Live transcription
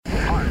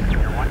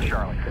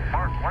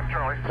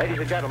Ladies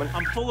and gentlemen,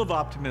 I'm full of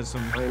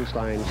optimism.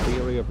 Einstein's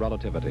theory of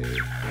relativity.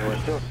 We're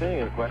still seeing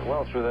it quite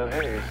well through that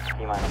haze.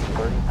 T-minus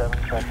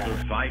 37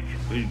 seconds. The fight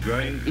is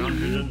growing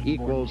confident. E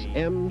equals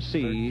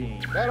MC.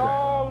 That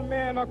all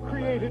men are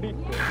created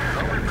equal.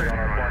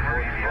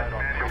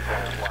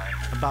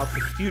 About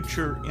the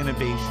future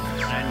innovations.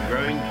 And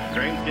growing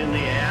strength in the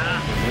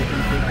air.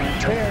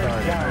 Tear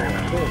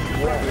down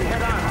this wall.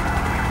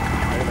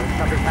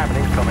 Something's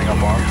happening. Coming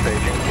up on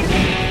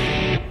staging.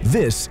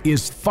 This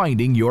is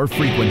Finding Your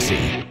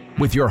Frequency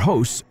with your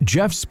hosts,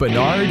 Jeff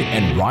Spinard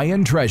and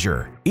Ryan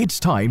Treasure. It's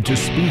time to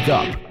speak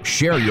up,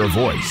 share your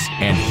voice,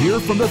 and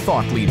hear from the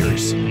thought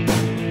leaders.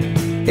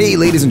 Hey,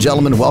 ladies and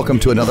gentlemen, welcome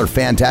to another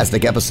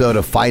fantastic episode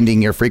of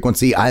Finding Your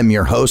Frequency. I'm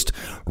your host,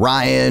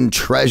 Ryan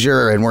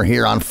Treasure, and we're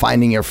here on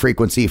Finding Your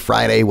Frequency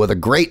Friday with a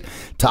great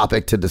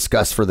topic to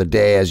discuss for the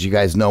day. As you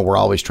guys know, we're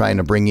always trying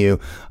to bring you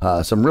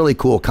some really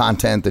cool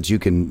content that you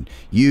can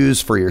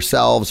use for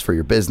yourselves, for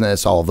your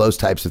business, all of those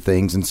types of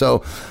things. And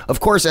so, of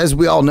course, as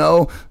we all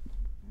know,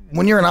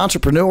 when you're an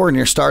entrepreneur and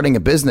you're starting a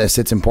business,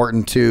 it's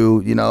important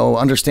to,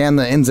 understand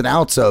the ins and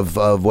outs of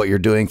what you're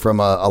doing from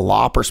a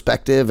law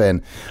perspective.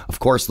 And of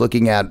course,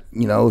 looking at,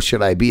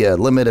 should I be a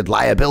limited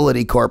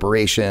liability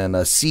corporation,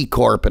 a C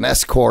Corp, an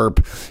S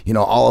Corp,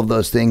 all of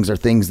those things are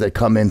things that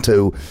come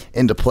into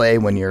play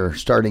when you're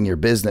starting your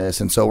business.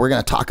 And so we're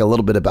going to talk a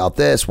little bit about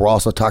this. We'll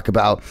also talk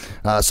about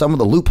some of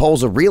the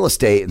loopholes of real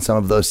estate and some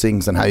of those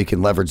things and how you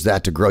can leverage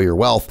that to grow your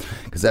wealth.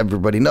 Because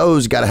everybody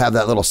knows you got to have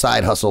that little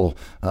side hustle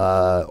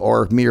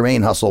or your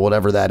main hustle,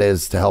 whatever that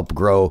is, to help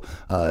grow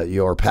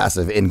your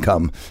passive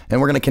income. And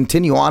we're going to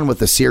continue on with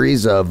the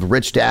series of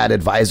Rich Dad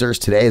Advisors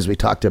today as we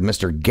talk to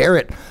Mr.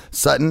 Garrett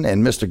Sutton.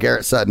 And Mr.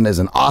 Garrett Sutton is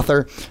an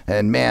author,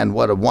 and man,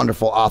 what a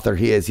wonderful author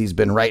he is. He's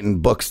been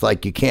writing books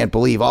like you can't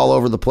believe all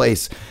over the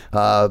place,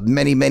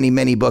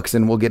 many books,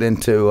 and we'll get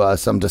into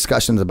some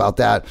discussions about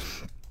that.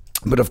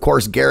 But of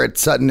course, Garrett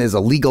Sutton is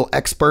a legal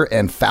expert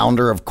and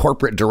founder of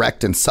Corporate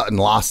Direct and Sutton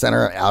Law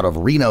Center out of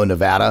Reno,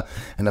 Nevada.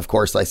 And of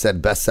course, I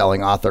said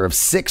best-selling author of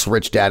 6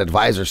 Rich Dad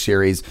Advisor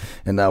series.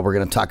 And we're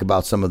going to talk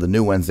about some of the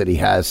new ones that he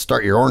has.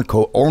 Start Your Own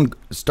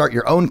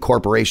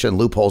Corporation,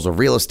 Loopholes of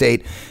Real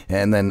Estate.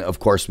 And then, of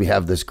course, we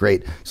have this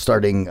great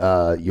Starting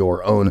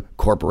Your Own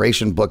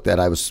Corporation book that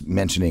I was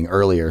mentioning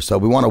earlier. So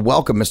we want to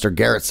welcome Mr.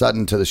 Garrett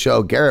Sutton to the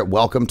show. Garrett,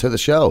 welcome to the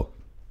show.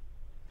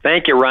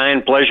 Thank you,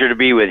 Ryan. Pleasure to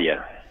be with you.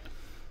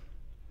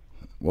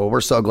 Well,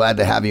 we're so glad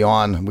to have you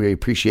on. We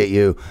appreciate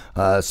you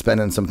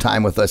spending some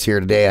time with us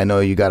here today. I know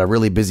you got a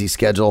really busy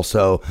schedule,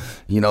 so,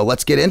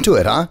 let's get into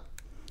it, huh?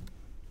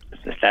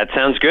 That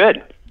sounds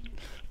good.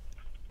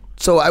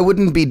 So I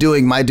wouldn't be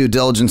doing my due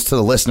diligence to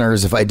the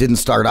listeners if I didn't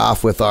start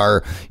off with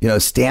our,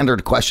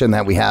 standard question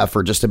that we have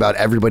for just about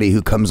everybody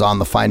who comes on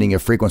the Finding Your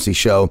Frequency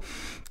show.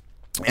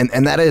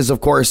 And that is, of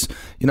course,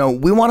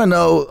 we want to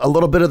know a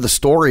little bit of the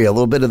story, a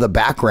little bit of the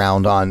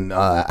background on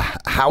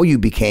how you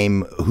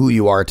became who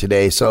you are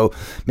today. So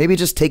maybe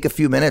just take a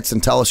few minutes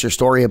and tell us your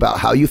story about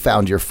how you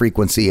found your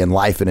frequency in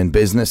life and in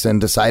business and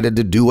decided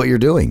to do what you're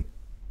doing.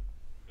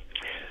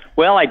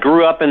 Well, I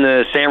grew up in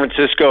the San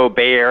Francisco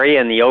Bay Area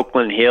in the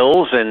Oakland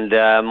Hills, and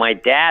my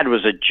dad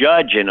was a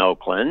judge in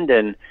Oakland.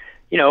 And,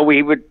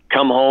 we would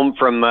come home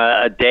from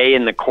a day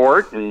in the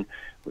court and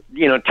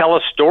tell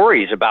us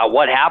stories about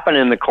what happened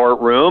in the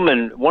courtroom.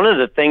 And one of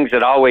the things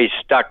that always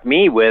stuck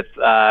me with,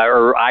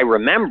 or I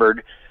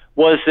remembered,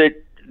 was that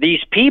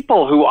these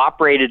people who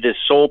operated as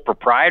sole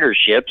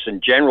proprietorships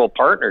and general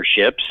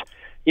partnerships,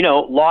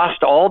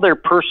 lost all their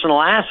personal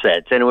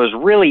assets. And it was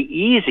really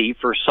easy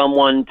for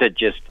someone to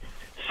just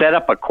set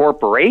up a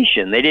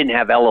corporation. They didn't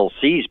have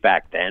LLCs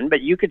back then,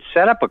 but you could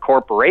set up a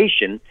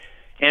corporation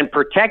and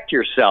protect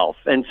yourself.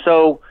 And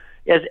so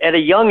at a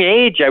young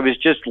age, I was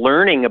just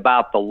learning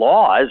about the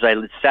law as I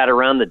sat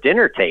around the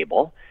dinner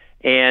table,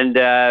 and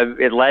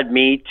it led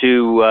me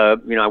to,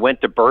 I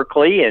went to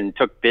Berkeley and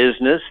took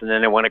business, and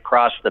then I went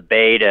across the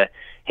bay to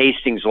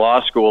Hastings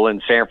Law School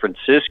in San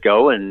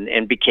Francisco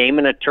and became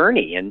an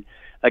attorney. And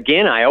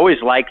again, I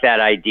always liked that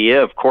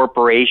idea of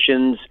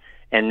corporations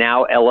and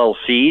now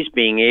LLCs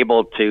being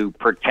able to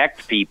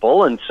protect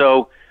people, and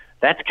so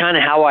that's kind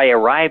of how I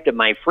arrived at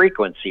my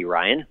frequency,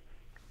 Ryan.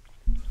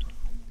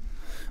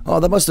 Oh,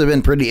 that must have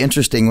been pretty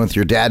interesting with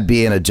your dad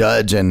being a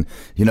judge and,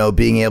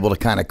 being able to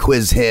kind of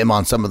quiz him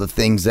on some of the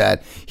things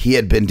that he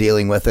had been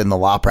dealing with in the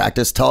law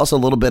practice. Tell us a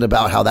little bit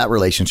about how that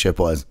relationship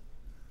was.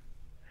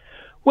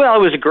 Well, it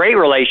was a great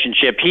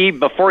relationship.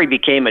 Before he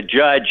became a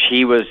judge,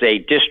 he was a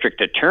district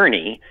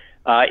attorney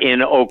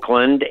in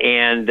Oakland,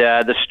 and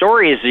the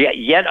story is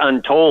yet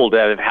untold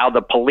of how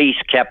the police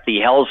kept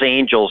the Hells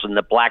Angels and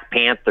the Black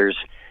Panthers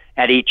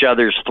at each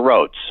other's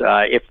throats.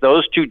 If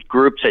those two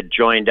groups had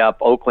joined up,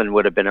 Oakland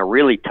would have been a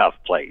really tough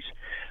place.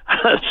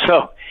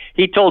 So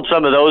he told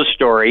some of those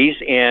stories,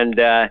 and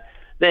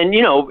then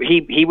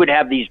he would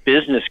have these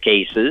business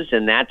cases,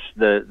 and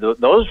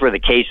those were the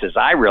cases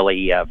I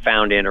really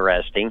found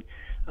interesting.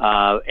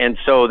 And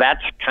so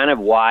that's kind of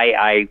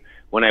why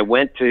when I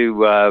went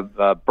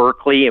to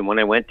Berkeley and when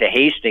I went to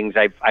Hastings,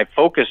 I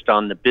focused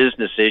on the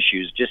business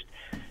issues. Just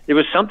it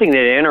was something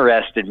that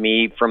interested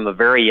me from a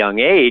very young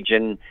age.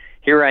 And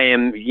here I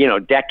am,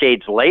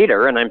 decades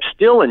later, and I'm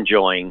still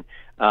enjoying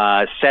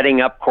setting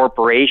up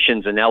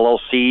corporations and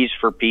LLCs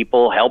for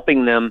people,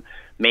 helping them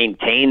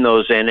maintain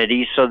those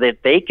entities so that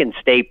they can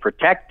stay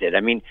protected.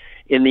 I mean,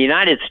 in the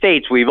United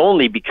States, we've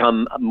only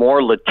become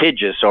more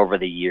litigious over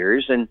the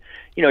years, and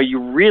you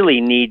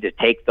really need to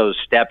take those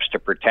steps to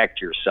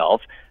protect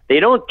yourself. They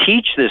don't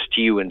teach this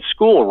to you in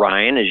school,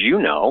 Ryan, as you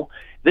know.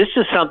 This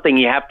is something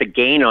you have to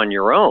gain on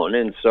your own,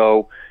 and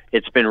so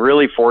it's been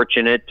really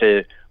fortunate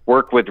to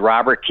work with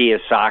Robert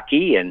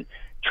Kiyosaki and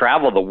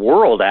travel the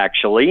world,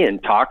 actually,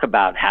 and talk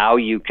about how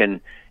you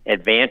can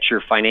advance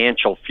your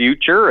financial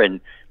future. And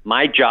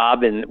my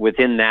job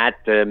within that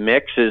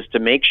mix is to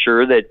make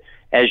sure that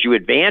as you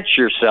advance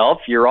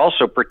yourself, you're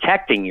also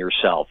protecting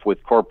yourself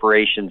with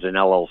corporations and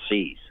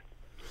LLCs.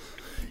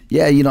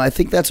 Yeah, I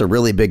think that's a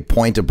really big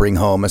point to bring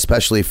home,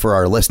 especially for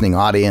our listening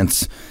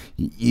audience.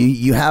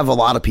 You have a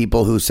lot of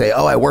people who say,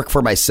 I work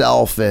for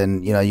myself.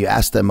 And, you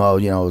ask them,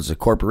 is a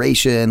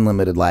corporation,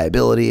 limited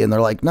liability? And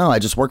they're like, no, I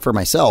just work for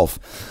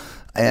myself.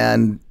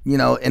 And,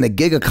 in a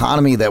gig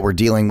economy that we're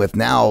dealing with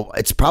now,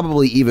 it's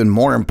probably even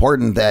more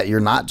important that you're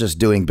not just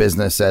doing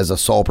business as a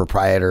sole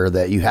proprietor,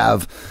 that you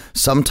have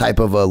some type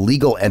of a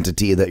legal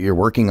entity that you're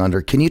working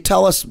under. Can you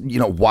tell us,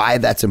 why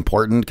that's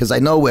important? Because I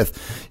know with,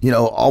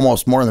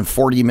 almost more than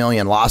 40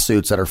 million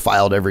lawsuits that are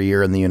filed every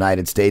year in the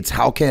United States,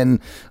 how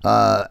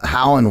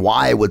and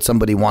why would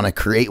somebody want to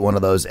create one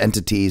of those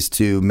entities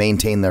to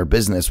maintain their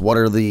business? What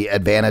are the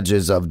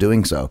advantages of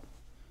doing so?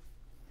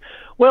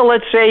 Well,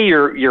 let's say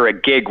you're a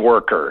gig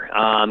worker.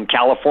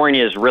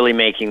 California is really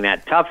making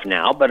that tough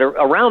now, but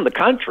around the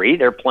country,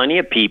 there are plenty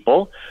of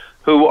people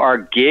who are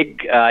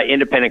gig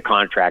independent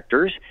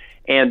contractors,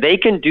 and they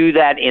can do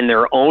that in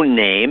their own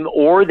name,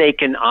 or they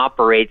can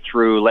operate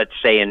through, let's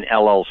say, an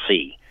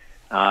LLC,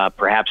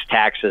 perhaps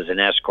taxed as an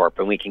S-corp,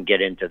 and we can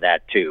get into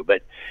that too.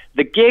 But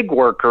the gig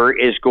worker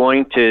is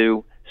going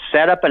to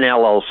set up an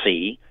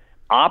LLC,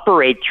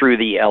 operate through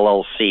the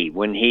LLC.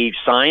 When he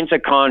signs a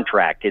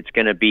contract, it's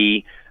going to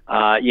be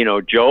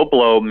Joe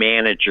Blow,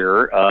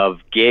 manager of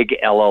Gig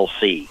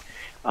LLC.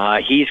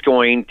 He's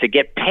going to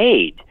get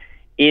paid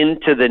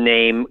into the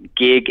name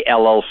Gig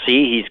LLC.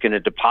 He's going to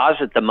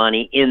deposit the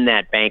money in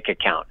that bank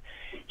account.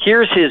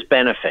 Here's his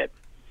benefit.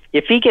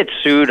 If he gets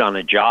sued on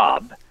a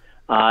job,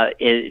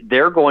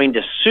 they're going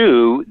to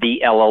sue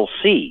the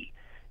LLC,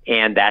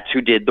 and that's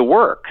who did the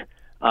work.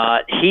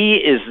 He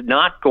is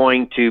not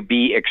going to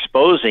be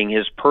exposing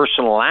his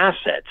personal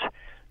assets,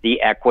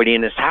 the equity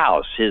in his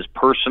house, his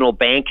personal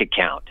bank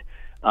account,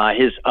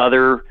 his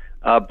other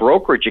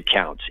brokerage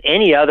accounts.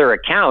 Any other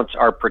accounts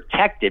are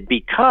protected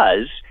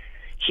because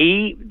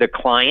the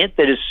client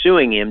that is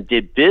suing him,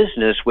 did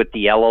business with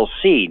the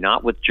LLC,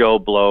 not with Joe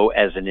Blow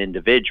as an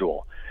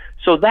individual.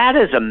 So that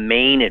is a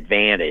main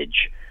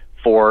advantage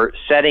for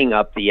setting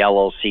up the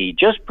LLC,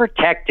 just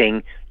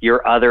protecting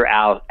your other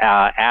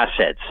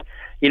assets.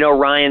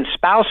 Ryan,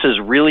 spouses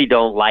really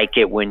don't like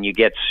it when you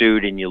get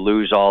sued and you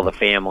lose all the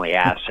family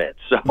assets.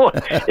 So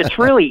it's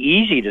really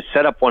easy to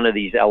set up one of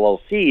these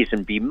LLCs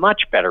and be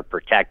much better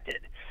protected.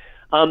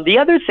 The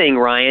other thing,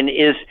 Ryan,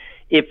 is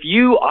if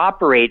you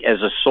operate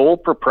as a sole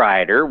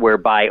proprietor,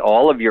 whereby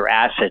all of your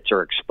assets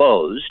are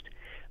exposed,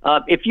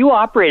 if you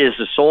operate as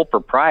a sole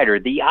proprietor,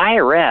 the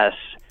IRS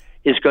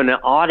is going to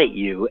audit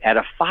you at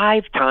a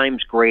 5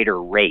 times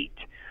greater rate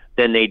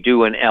than they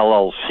do an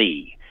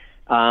LLC.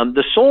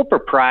 The sole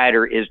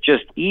proprietor is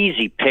just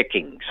easy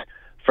pickings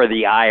for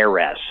the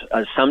IRS.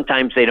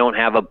 Sometimes they don't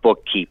have a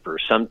bookkeeper.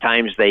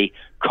 Sometimes they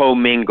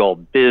commingle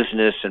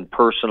business and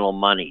personal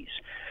monies.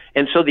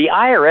 And so the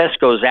IRS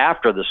goes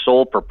after the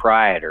sole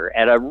proprietor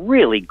at a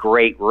really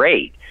great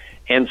rate.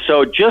 And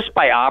so just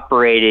by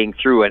operating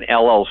through an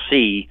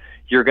LLC,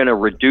 you're going to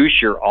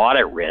reduce your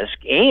audit risk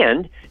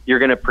and you're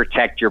going to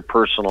protect your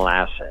personal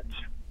assets.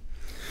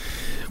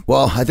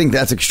 Well, I think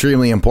that's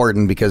extremely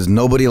important because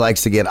nobody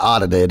likes to get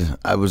audited.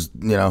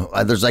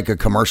 There's like a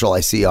commercial I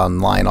see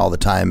online all the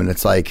time, and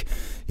it's like,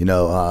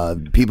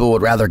 people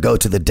would rather go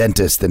to the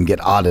dentist than get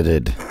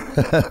audited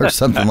or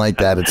something like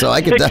that. And so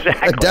I could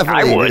I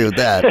definitely agree with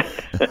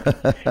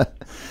that.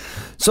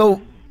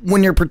 So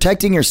when you're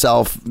protecting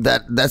yourself,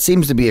 that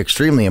seems to be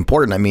extremely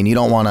important. I mean, you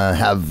don't want to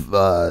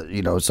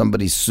have,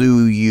 somebody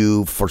sue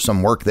you for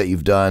some work that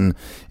you've done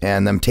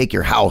and them take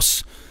your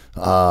house.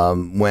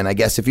 When I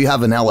guess if you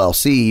have an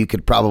LLC, you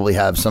could probably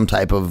have some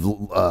type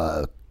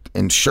of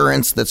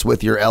insurance that's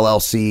with your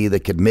LLC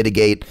that could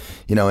mitigate,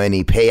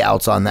 any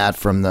payouts on that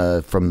from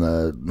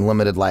the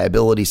limited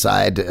liability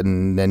side,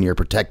 and then you're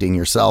protecting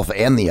yourself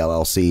and the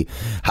LLC.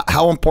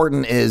 How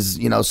important is,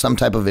 some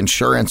type of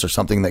insurance or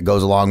something that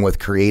goes along with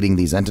creating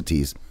these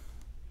entities?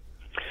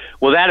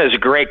 Well, that is a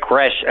great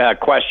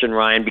question,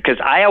 Ryan, because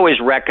I always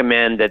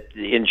recommend that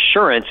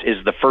insurance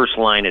is the first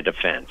line of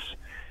defense.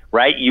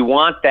 Right? You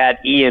want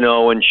that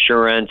E&O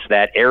insurance,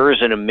 that errors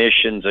and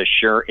omissions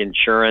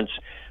insurance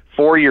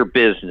for your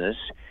business.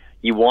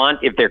 You want,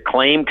 if their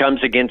claim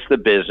comes against the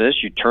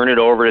business, you turn it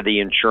over to the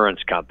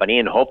insurance company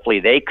and hopefully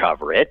they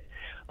cover it.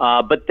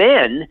 But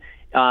then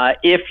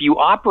if you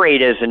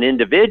operate as an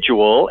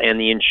individual and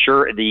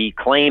the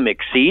claim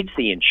exceeds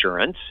the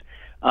insurance,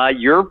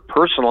 your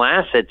personal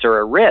assets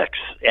are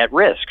at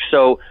risk.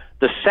 So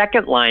the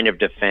second line of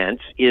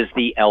defense is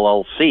the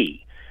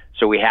LLC.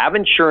 So we have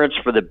insurance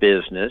for the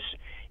business.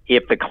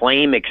 If the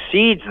claim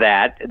exceeds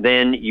that,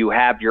 then you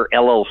have your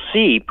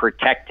LLC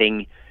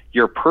protecting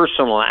your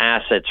personal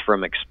assets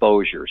from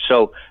exposure.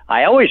 So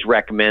I always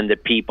recommend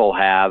that people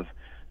have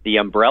the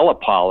umbrella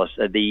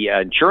policy, the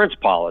insurance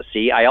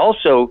policy. I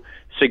also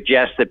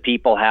suggest that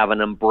people have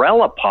an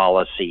umbrella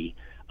policy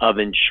of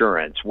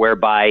insurance,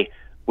 whereby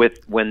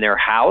when their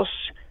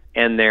house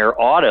and their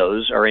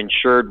autos are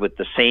insured with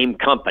the same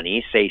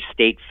company, say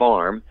State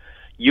Farm,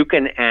 you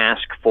can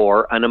ask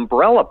for an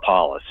umbrella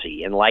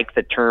policy. And like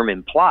the term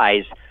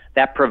implies,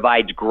 that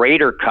provides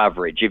greater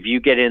coverage. If you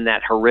get in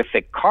that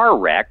horrific car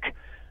wreck,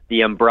 the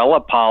umbrella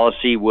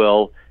policy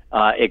will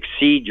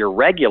exceed your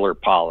regular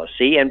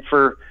policy. And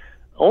for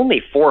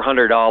only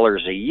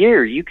 $400 a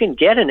year, you can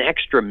get an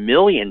extra $1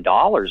 million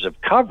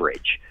of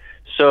coverage.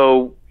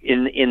 So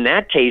in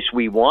that case,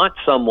 we want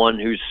someone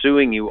who's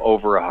suing you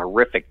over a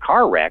horrific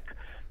car wreck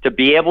to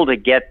be able to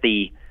get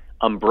the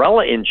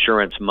umbrella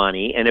insurance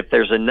money, and if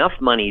there's enough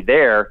money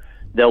there,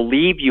 they'll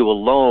leave you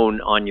alone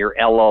on your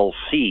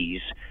LLCs,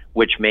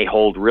 which may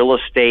hold real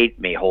estate,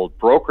 may hold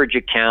brokerage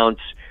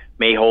accounts,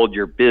 may hold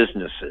your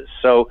businesses.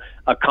 So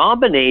a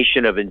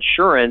combination of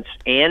insurance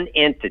and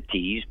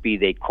entities, be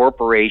they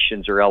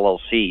corporations or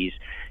LLCs,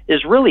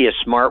 is really a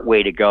smart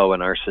way to go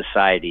in our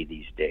society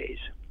these days.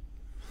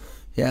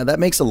 Yeah, that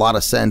makes a lot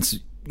of sense.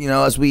 You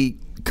know, as we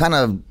kind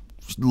of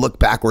look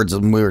backwards,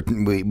 and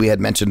we had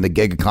mentioned the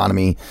gig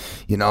economy.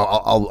 You know,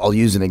 I'll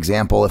use an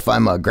example. If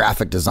I'm a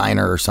graphic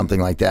designer or something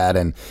like that,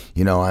 and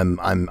you know,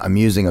 I'm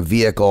using a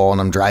vehicle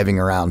and I'm driving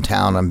around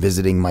town, I'm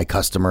visiting my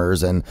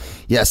customers, and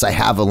yes, I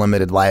have a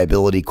limited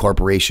liability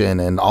corporation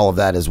and all of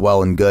that is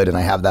well and good, and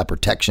I have that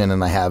protection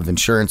and I have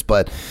insurance,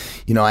 but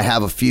you know, I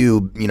have a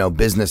few, you know,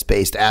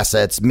 business-based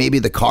assets. Maybe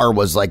the car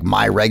was like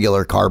my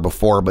regular car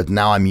before, but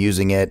now I'm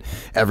using it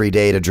every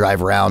day to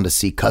drive around to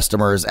see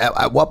customers.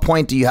 At what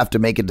point do you have to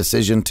make a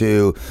decision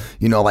to,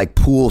 you know, like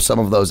pool some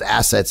of those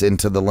assets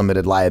into the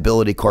limited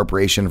liability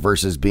corporation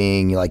versus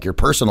being like your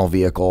personal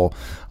vehicle,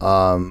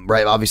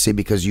 right? Obviously,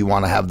 because you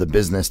want to have the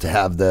business to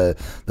have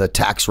the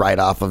tax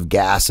write-off of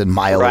gas and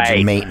mileage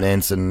and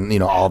maintenance and, you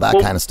know, all that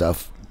kind of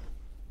stuff.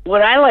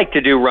 What I like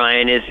to do,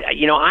 Ryan, is,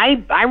 you know,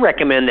 I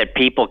recommend that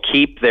people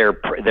keep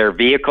their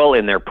vehicle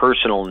in their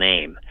personal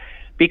name.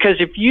 Because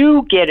if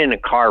you get in a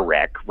car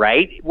wreck,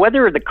 right,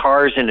 whether the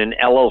car's in an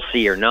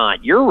LLC or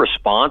not, you're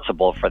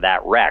responsible for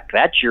that wreck.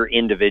 That's your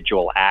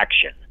individual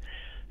action.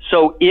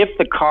 So if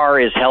the car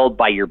is held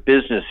by your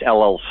business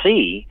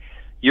LLC,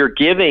 you're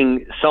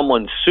giving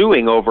someone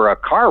suing over a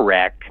car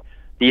wreck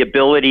the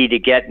ability to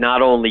get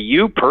not only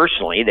you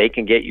personally, they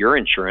can get your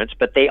insurance,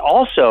 but they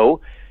also,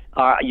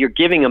 you're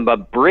giving them a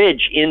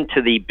bridge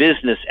into the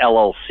business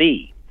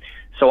LLC.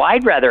 So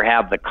I'd rather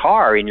have the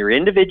car in your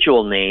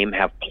individual name,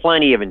 have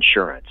plenty of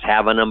insurance,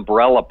 have an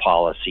umbrella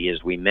policy,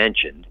 as we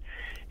mentioned,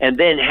 and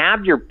then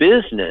have your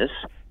business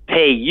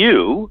pay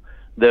you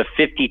the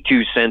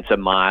 52 cents a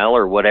mile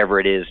or whatever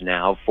it is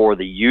now for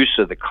the use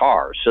of the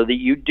car, so that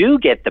you do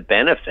get the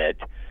benefit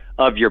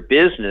of your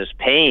business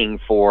paying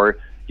for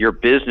your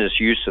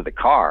business use of the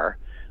car.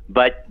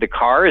 But the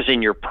car is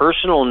in your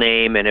personal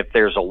name, and if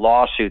there's a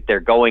lawsuit, they're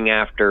going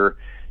after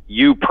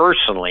you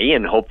personally,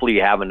 and hopefully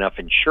you have enough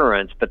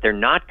insurance, but they're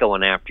not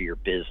going after your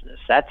business.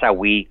 That's how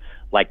we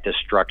like to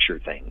structure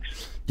things.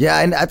 Yeah,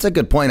 and that's a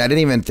good point. I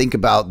didn't even think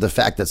about the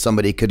fact that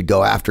somebody could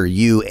go after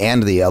you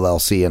and the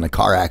LLC in a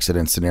car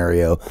accident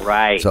scenario.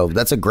 Right. So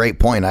that's a great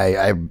point.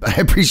 I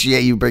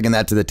appreciate you bringing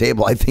that to the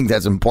table. I think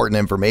that's important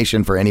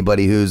information for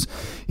anybody who's,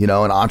 you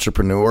know, an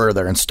entrepreneur.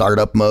 They're in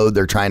startup mode.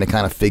 They're trying to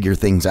kind of figure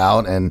things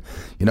out. And,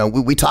 you know,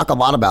 we talk a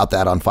lot about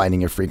that on Finding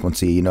Your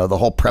Frequency. You know, the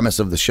whole premise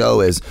of the show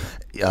is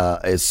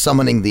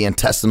summoning the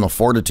intestinal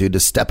fortitude to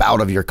step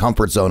out of your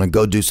comfort zone and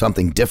go do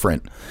something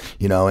different,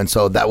 you know. And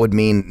so that would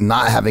mean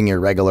not having your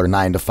regular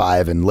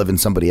 9-to-5 and living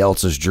somebody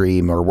else's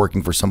dream or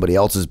working for somebody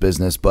else's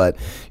business, but,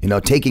 you know,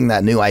 taking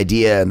that new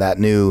idea and that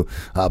new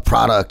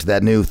product,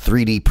 that new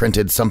 3D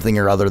printed something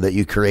or other that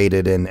you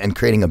created and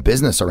creating a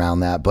business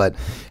around that, but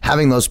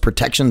having those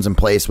protections in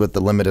place with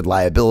the limited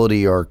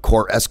liability or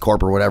S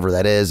Corp or whatever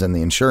that is and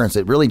the insurance.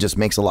 It really just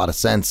makes a lot of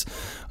sense.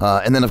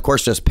 And then, of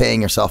course, just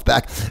paying yourself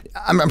back.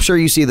 I'm sure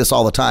you see this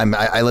all the time.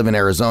 I live in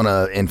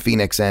Arizona, in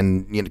Phoenix,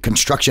 and you know,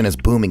 construction is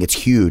booming. It's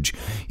huge,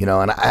 you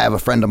know. And I have a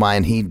friend of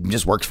mine. He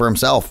just works for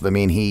himself. I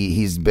mean,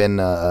 he's been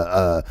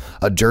a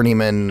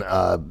journeyman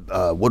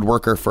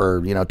woodworker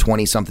for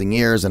 20 something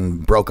years,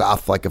 and broke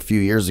off like a few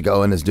years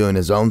ago and is doing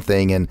his own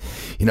thing. And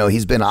you know,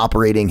 he's been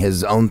operating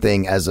his own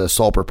thing as a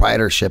sole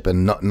proprietorship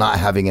and not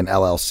having an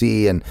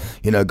LLC, and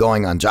you know,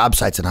 going on job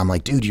sites. And I'm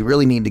like, dude, you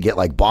really need to get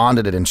like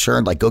bonded and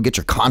insured. Like, go get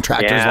your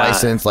contractor's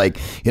license. Like,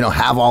 you know,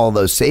 have all of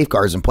those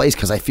safeguards in place,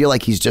 because I feel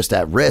like he's just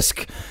at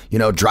risk, you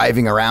know,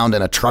 driving around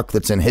in a truck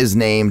that's in his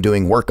name,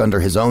 doing work under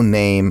his own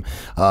name.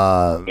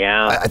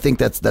 I think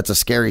that's a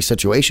scary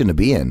situation to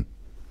be in.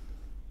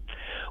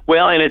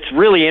 Well, and it's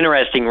really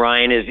interesting,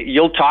 Ryan, is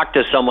you'll talk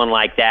to someone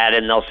like that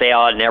and they'll say,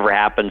 oh, it never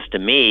happens to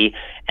me.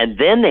 And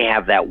then they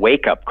have that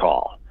wake-up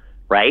call,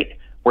 right,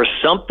 where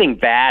something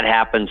bad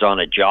happens on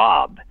a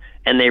job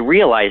and they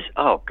realize,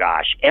 oh,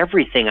 gosh,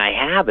 everything I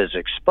have is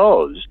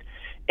exposed.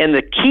 And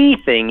the key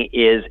thing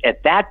is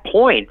at that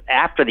point,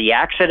 after the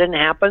accident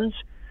happens,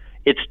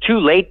 it's too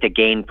late to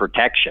gain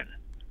protection,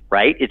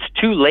 right? It's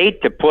too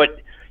late to put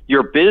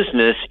your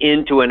business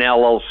into an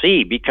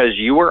LLC because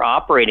you were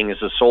operating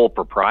as a sole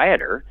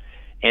proprietor,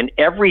 and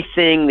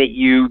everything that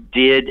you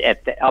did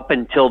up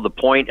until the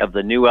point of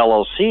the new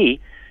LLC,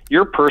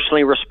 you're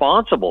personally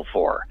responsible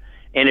for.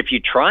 And if you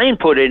try and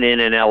put it in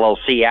an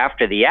LLC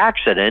after the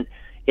accident,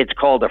 it's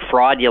called a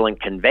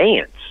fraudulent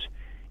conveyance.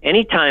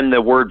 Anytime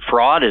the word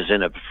fraud is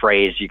in a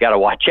phrase, you got to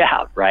watch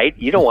out, right?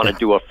 You don't want to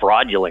do a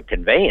fraudulent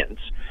conveyance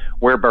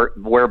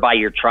whereby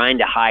you're trying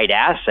to hide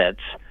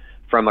assets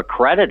from a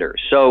creditor.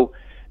 So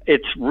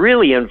it's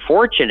really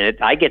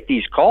unfortunate. I get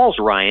these calls,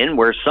 Ryan,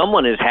 where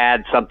someone has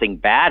had something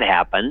bad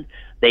happen.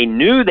 They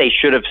knew they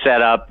should have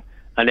set up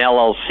an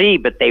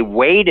LLC, but they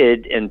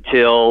waited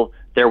until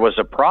there was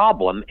a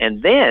problem,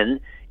 and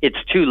then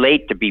it's too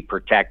late to be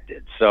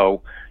protected.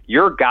 So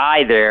your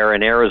guy there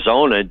in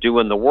Arizona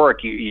doing the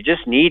work, you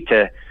just need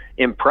to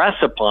impress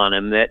upon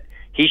him that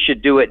he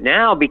should do it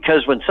now,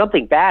 because when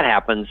something bad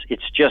happens,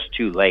 it's just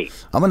too late.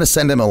 I'm going to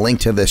send him a link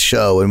to this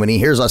show, and when he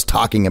hears us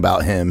talking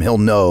about him, he'll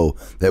know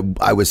that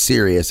I was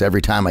serious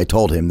every time I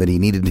told him that he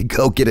needed to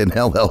go get an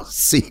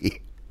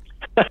LLC.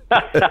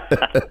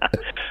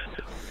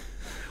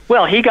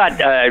 Well, he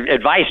got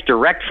advice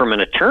direct from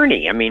an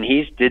attorney. I mean,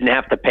 he didn't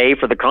have to pay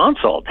for the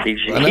consult. He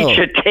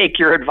should take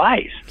your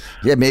advice.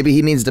 Yeah, maybe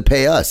he needs to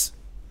pay us.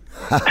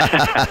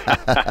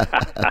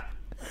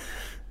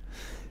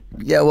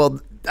 Yeah, well,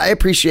 I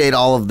appreciate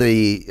all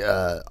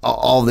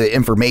the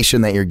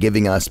information that you're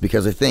giving us,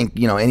 because I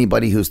think,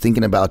 anybody who's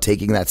thinking about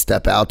taking that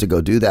step out to go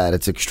do that,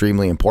 it's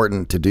extremely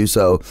important to do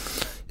so.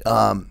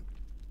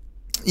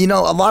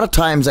 A lot of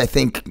times I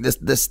think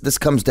this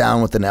comes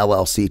down with an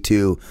LLC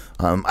too.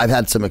 I've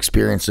had some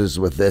experiences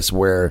with this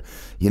where,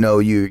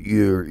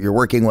 you're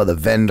working with a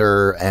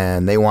vendor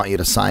and they want you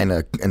to sign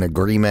an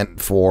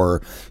agreement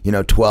for,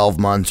 12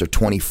 months or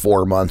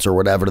 24 months or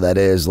whatever that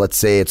is. Let's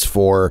say it's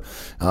for,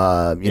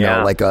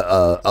 like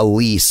a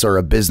lease or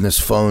a business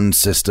phone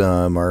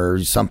system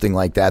or something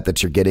like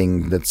that you're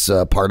getting that's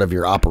part of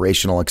your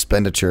operational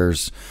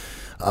expenditures.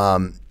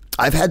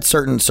 I've had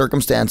certain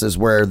circumstances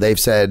where they've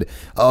said,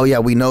 oh, yeah,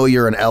 we know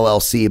you're an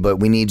LLC, but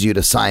we need you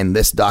to sign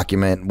this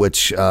document,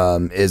 which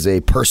is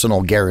a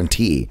personal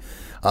guarantee.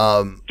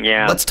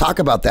 Let's talk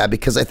about that,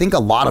 because I think a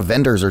lot of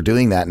vendors are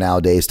doing that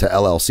nowadays to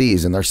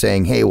LLCs, and they're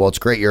saying, hey, well, it's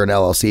great you're an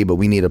LLC, but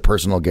we need a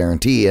personal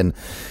guarantee. And,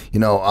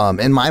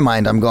 in my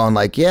mind, I'm going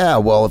like, yeah,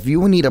 well, if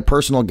you need a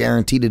personal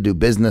guarantee to do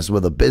business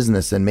with a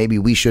business, then maybe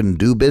we shouldn't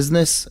do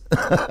business.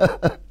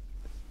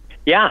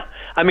 Yeah.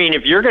 I mean,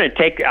 if you're going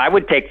to I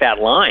would take that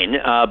line,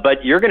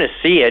 but you're going to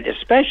see it,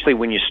 especially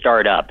when you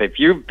start up. If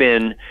you've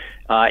been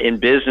in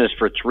business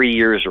for 3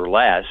 years or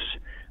less,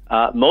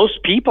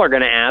 most people are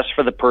going to ask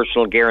for the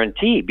personal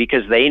guarantee,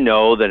 because they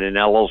know that an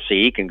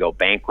LLC can go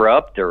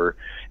bankrupt or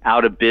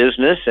out of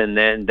business, and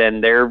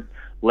then they're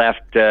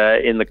left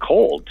in the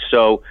cold.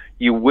 So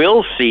you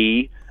will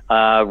see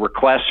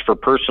requests for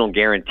personal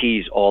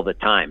guarantees all the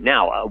time.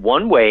 Now,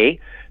 one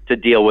way to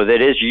deal with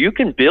it is you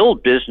can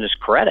build business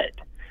credit.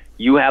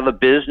 You have a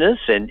business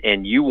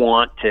and you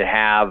want to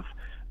have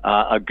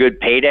a good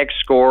Paydex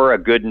score, a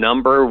good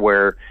number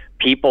where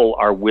people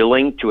are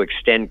willing to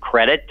extend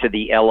credit to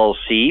the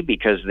LLC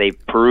because they've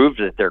proved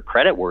that they're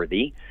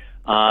creditworthy.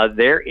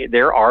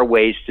 There are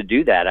ways to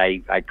do that.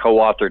 I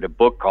co-authored a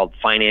book called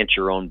Finance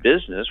Your Own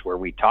Business, where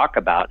we talk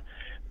about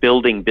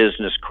building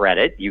business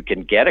credit. You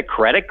can get a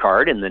credit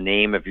card in the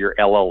name of your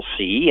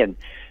LLC, and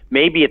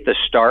maybe at the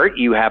start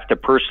you have to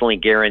personally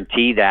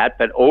guarantee that,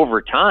 but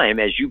over time,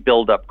 as you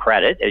build up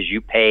credit, as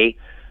you pay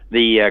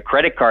the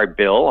credit card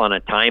bill on a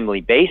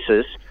timely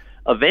basis,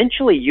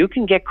 eventually you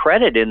can get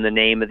credit in the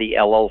name of the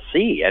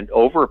LLC. And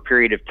over a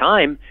period of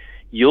time,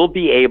 you'll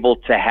be able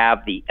to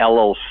have the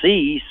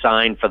LLC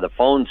sign for the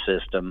phone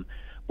system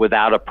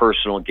without a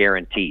personal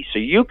guarantee. So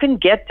you can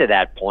get to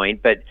that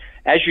point, but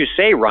as you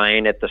say,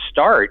 Ryan, at the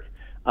start,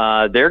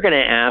 they're going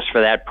to ask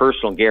for that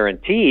personal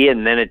guarantee,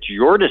 and then it's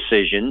your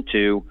decision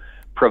to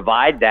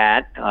provide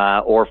that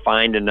or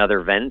find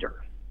another vendor.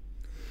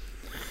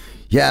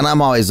 Yeah, and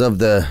I'm always of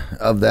the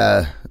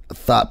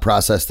thought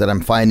process that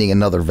I'm finding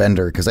another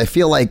vendor, because I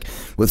feel like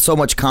with so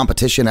much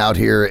competition out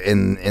here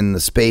in the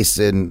space,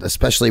 and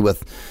especially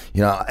with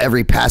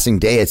every passing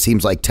day, it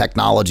seems like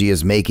technology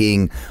is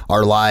making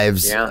our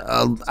lives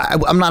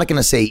I'm not going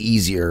to say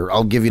easier.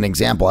 I'll give you an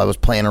example. I was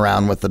playing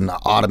around with an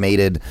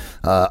automated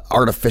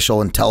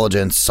artificial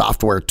intelligence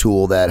software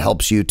tool that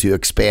helps you to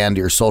expand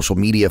your social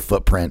media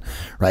footprint,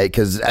 right?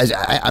 Because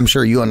I'm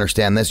sure you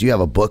understand this. You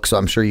have a book, so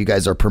I'm sure you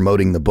guys are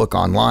promoting the book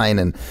online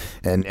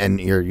and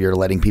you're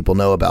letting people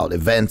know about about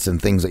events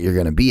and things that you're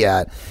going to be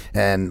at.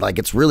 And like,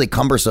 it's really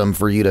cumbersome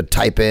for you to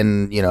type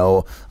in,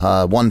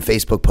 one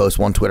Facebook post,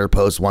 one Twitter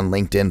post, one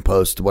LinkedIn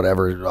post,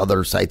 whatever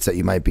other sites that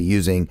you might be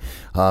using.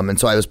 And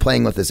so I was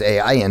playing with this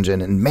AI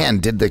engine, and man,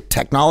 did the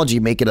technology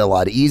make it a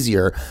lot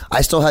easier.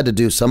 I still had to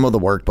do some of the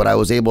work, but I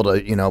was able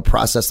to,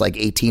 process like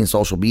 18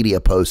 social media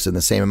posts in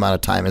the same amount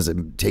of time as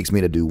it takes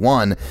me to do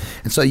one.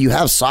 And so you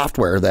have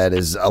software that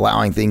is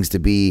allowing things to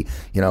be,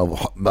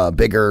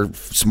 bigger,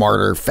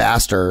 smarter,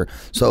 faster.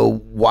 So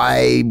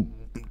why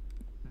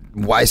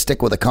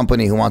stick with a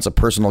company who wants a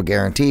personal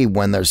guarantee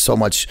when there's so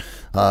much,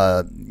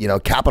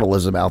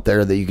 capitalism out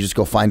there that you can just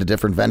go find a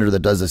different vendor that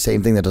does the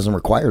same thing that doesn't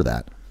require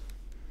that?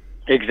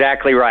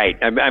 Exactly right.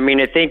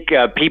 I think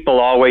people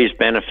always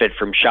benefit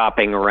from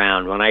shopping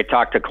around. When I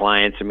talk to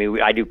clients,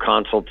 I do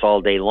consults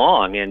all day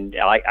long, and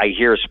I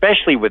hear,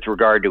 especially with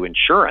regard to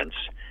insurance,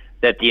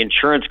 that the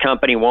insurance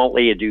company won't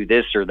let you do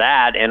this or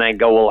that. And I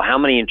go, well, how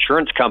many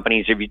insurance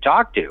companies have you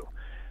talked to?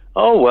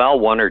 Oh, well,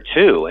 one or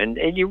two.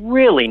 And you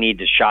really need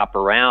to shop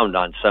around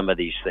on some of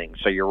these things.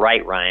 So you're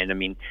right,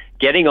 Ryan.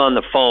 Getting on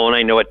the phone,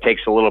 I know it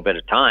takes a little bit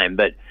of time,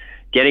 but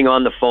getting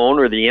on the phone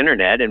or the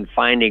internet and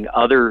finding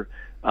other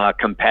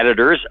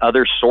competitors,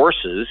 other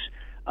sources,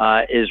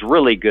 is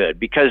really good,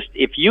 because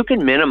if you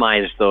can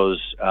minimize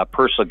those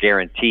personal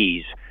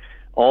guarantees,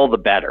 all the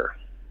better.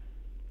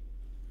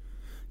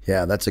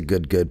 Yeah, that's a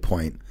good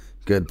point.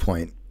 Good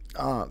point.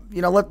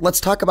 Let's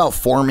talk about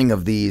forming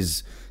of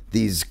these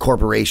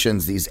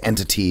corporations, these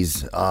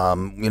entities.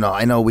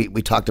 I know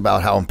we talked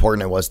about how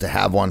important it was to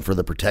have one for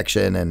the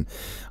protection and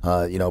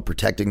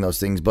protecting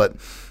those things. But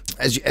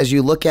as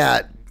you look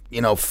at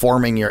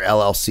forming your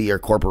LLC or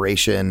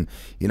corporation,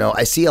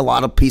 I see a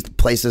lot of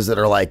places that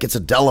are like, it's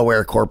a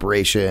Delaware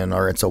corporation,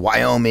 or it's a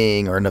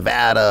Wyoming or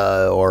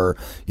Nevada, or,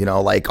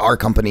 like our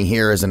company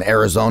here is an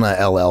Arizona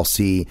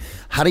LLC.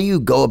 How do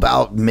you go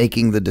about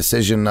making the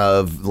decision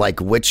of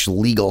like which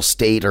legal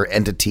state or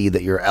entity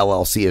that your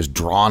LLC is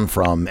drawn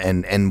from,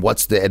 and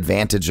what's the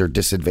advantage or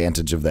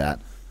disadvantage of that?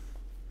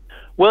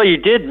 Well, you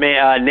did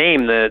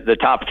name the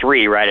top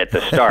three right at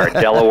the start: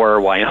 Delaware,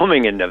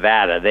 Wyoming, and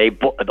Nevada.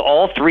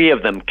 All three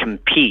of them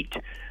compete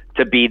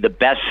to be the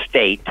best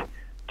state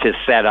to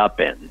set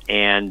up in.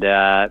 And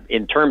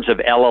in terms of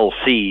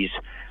LLCs,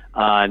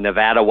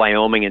 Nevada,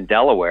 Wyoming, and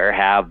Delaware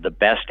have the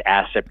best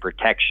asset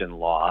protection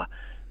law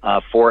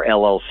for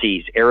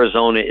LLCs.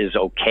 Arizona is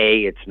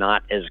okay; it's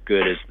not as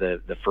good as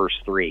the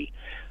first three.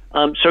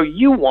 So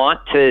you want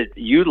to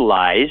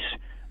utilize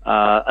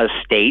a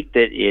state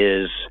that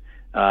is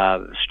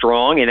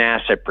strong in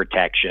asset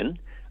protection.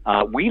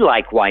 We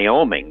like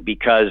Wyoming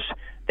because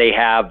they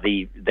have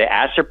the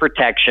asset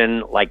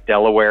protection like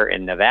Delaware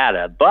and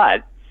Nevada,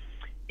 but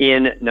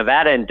in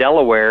Nevada and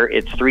Delaware,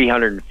 it's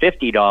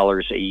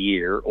 $350 a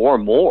year or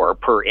more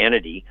per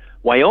entity.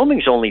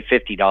 Wyoming's only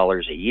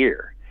 $50 a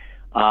year.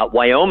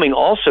 Wyoming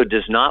also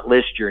does not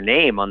list your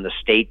name on the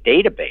state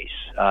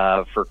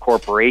database for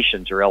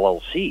corporations or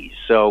LLCs,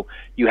 so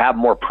you have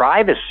more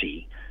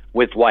privacy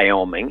with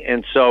Wyoming.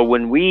 And so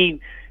when we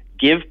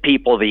give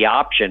people the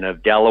option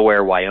of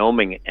Delaware,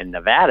 Wyoming, and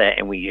Nevada,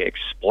 and we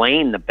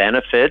explain the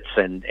benefits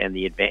and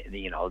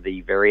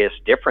the various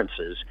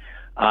differences,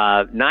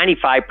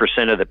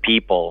 95% of the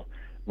people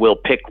will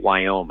pick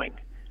Wyoming.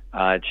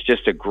 It's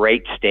just a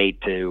great state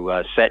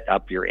to set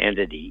up your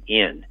entity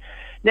in.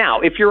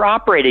 Now, if you're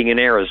operating in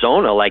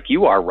Arizona like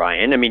you are,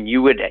 Ryan,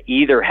 you would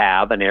either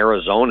have an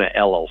Arizona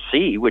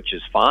LLC, which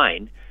is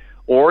fine,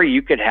 or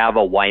you could have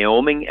a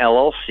Wyoming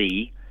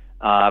LLC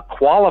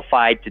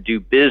qualified to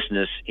do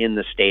business in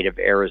the state of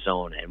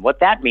Arizona. And what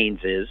that means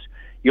is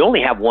you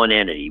only have one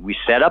entity. We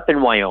set up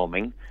in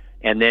Wyoming,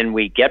 and then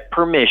we get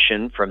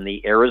permission from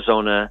the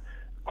Arizona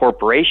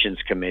Corporations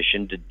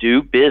Commission to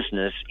do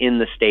business in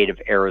the state of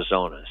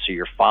Arizona. So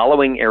you're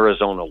following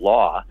Arizona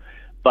law,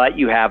 but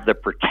you have the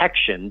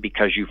protection,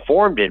 because you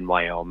formed in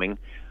Wyoming,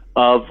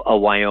 of a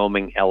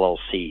Wyoming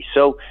LLC.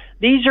 So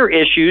these are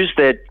issues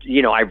that,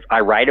 I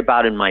write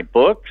about in my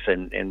books,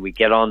 and we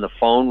get on the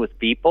phone with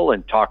people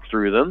and talk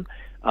through them.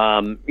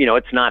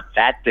 It's not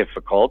that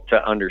difficult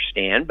to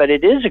understand, but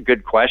it is a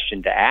good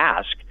question to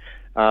ask.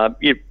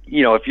 If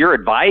your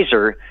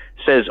advisor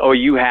says, oh,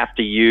 you have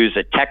to use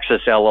a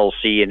Texas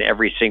LLC in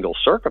every single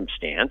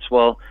circumstance,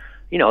 well,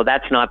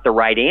 that's not the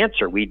right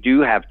answer. We do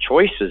have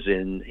choices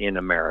in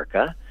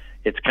America.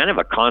 It's kind of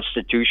a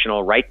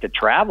constitutional right to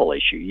travel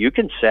issue. You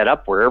can set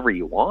up wherever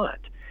you want.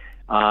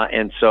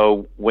 And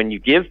so when you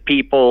give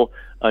people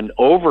an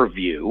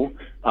overview,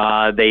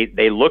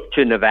 they look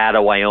to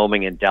Nevada,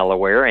 Wyoming, and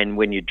Delaware. And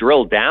when you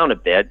drill down a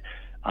bit,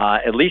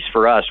 at least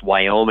for us,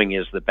 Wyoming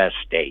is the best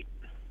state.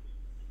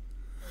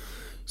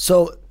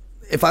 So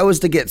if I was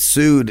to get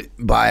sued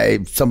by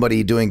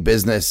somebody doing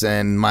business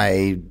and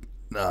my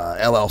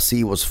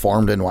LLC was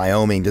formed in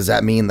Wyoming, does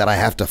that mean that I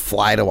have to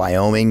fly to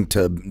Wyoming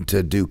to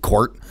do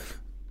court?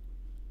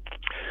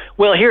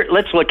 Well, here,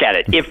 let's look at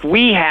it. If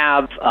we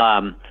have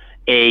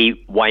a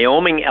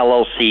Wyoming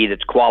LLC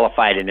that's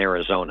qualified in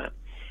Arizona,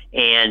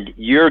 and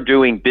you're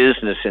doing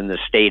business in the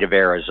state of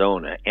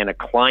Arizona, and a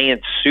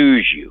client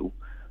sues you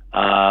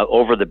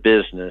over the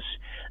business,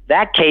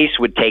 that case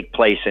would take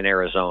place in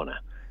Arizona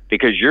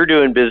because you're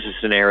doing business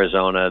in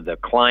Arizona. The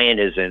client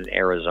is in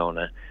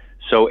Arizona.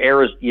 So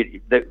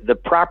the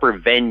proper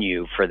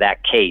venue for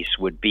that case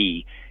would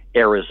be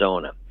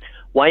Arizona.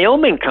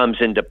 Wyoming comes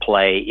into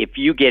play if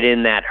you get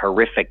in that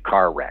horrific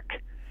car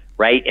wreck,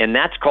 right? And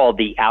that's called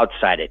the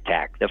outside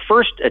attack. The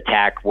first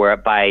attack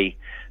whereby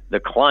the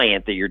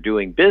client that you're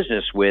doing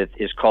business with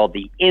is called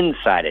the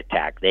inside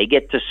attack. They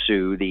get to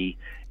sue the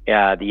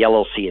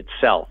LLC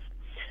itself.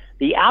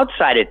 The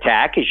outside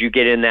attack is you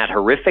get in that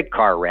horrific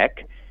car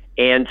wreck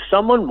and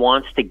someone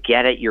wants to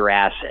get at your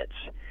assets.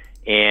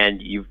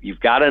 And you've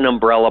got an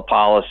umbrella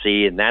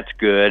policy, and that's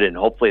good, and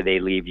hopefully they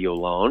leave you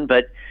alone.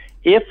 But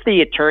if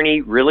the attorney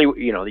really,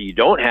 you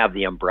don't have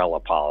the umbrella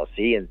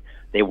policy and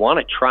they want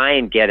to try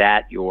and get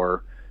at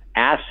your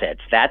assets,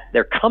 that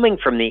they're coming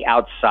from the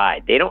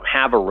outside. They don't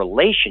have a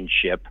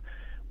relationship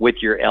with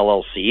your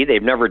LLC.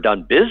 They've never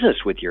done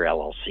business with your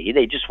LLC.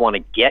 They just want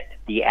to get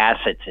the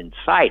assets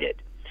inside it.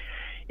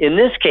 In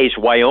this case,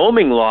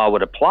 Wyoming law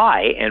would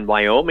apply, and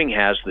Wyoming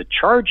has the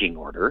charging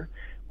order,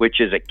 which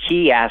is a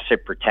key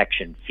asset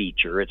protection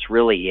feature. It's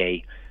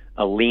really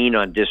a lien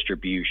on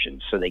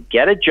distribution. So they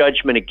get a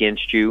judgment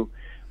against you.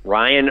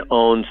 Ryan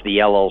owns the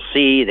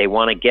LLC. They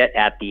want to get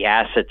at the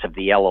assets of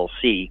the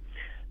LLC.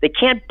 They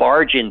can't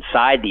barge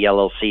inside the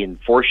LLC and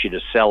force you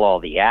to sell all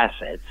the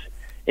assets.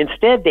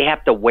 Instead, they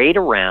have to wait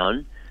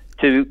around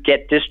to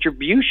get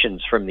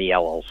distributions from the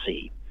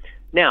LLC.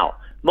 Now,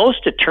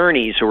 most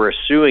attorneys who are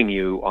suing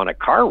you on a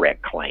car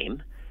wreck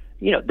claim,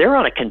 they're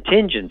on a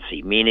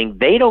contingency, meaning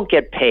they don't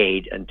get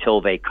paid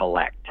until they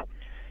collect.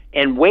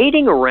 And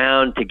waiting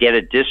around to get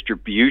a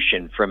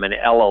distribution from an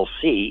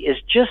LLC is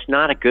just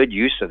not a good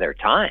use of their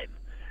time,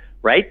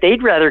 right?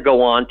 They'd rather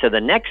go on to the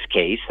next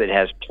case that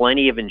has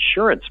plenty of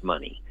insurance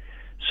money.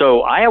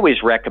 So I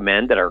always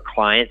recommend that our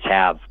clients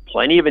have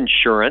plenty of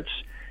insurance,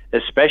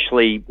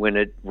 especially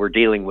when we're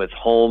dealing with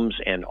homes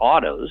and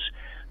autos,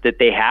 that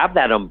they have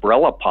that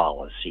umbrella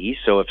policy.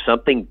 So if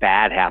something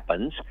bad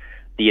happens,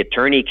 the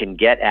attorney can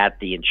get at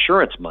the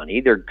insurance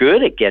money. They're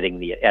good at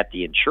getting at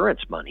the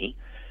insurance money.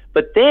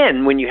 But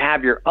then when you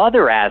have your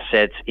other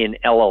assets in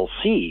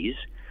LLCs,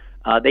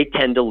 they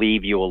tend to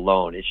leave you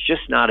alone. It's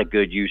just not a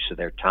good use of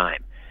their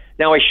time.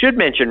 Now, I should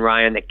mention,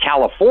 Ryan, that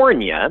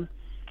California,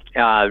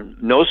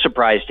 no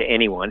surprise to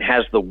anyone,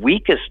 has the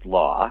weakest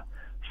law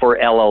for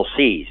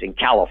LLCs. In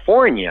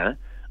California,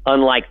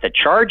 unlike the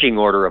charging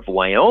order of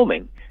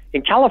Wyoming,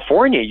 in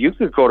California, you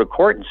could go to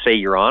court and say,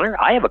 Your Honor,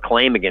 I have a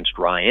claim against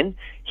Ryan.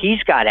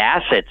 He's got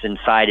assets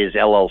inside his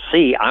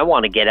LLC. I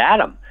want to get at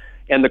him.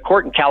 And the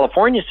court in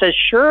California says,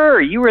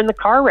 sure, you were in the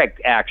car wreck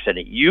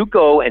accident. You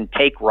go and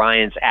take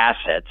Ryan's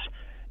assets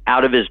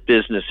out of his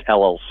business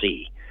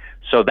LLC.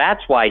 So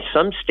that's why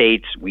some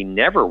states we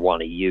never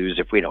want to use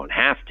if we don't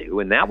have to.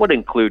 And that would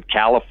include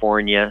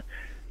California,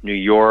 New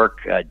York,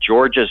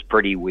 Georgia's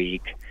pretty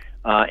weak.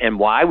 And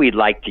why we'd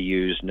like to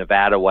use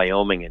Nevada,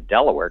 Wyoming, and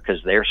Delaware,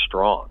 because they're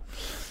strong.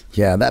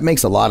 Yeah, that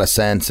makes a lot of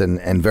sense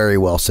and very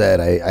well said.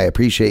 I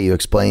appreciate you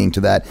explaining to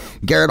that.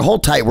 Garrett,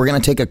 hold tight. We're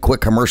going to take a quick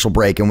commercial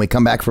break. And when we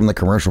come back from the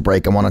commercial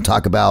break, I want to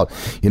talk about,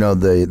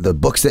 the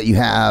books that you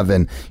have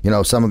and,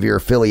 some of your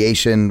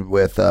affiliation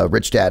with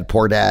Rich Dad,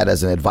 Poor Dad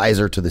as an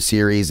advisor to the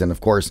series. And of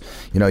course,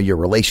 your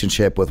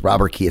relationship with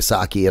Robert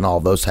Kiyosaki and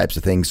all those types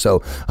of things. So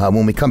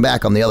when we come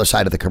back on the other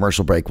side of the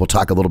commercial break, we'll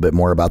talk a little bit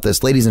more about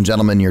this. Ladies and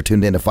gentlemen, you're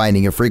tuned in to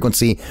Finding Your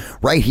Frequency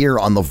right here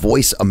on the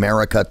Voice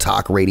America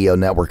Talk Radio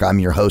Network. I'm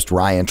your host,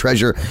 Ryan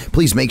Treasure.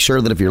 Please make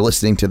sure that if you're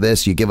listening to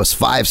this, you give us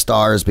 5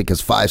 stars because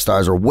 5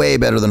 stars are way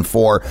better than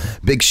 4.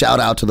 Big shout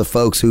out to the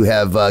folks who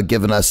have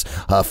given us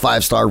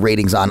 5-star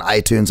ratings on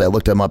iTunes. I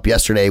looked them up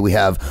yesterday. We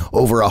have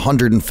over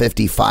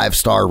 150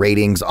 5-star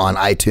ratings on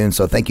iTunes.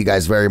 So thank you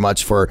guys very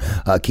much for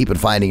keeping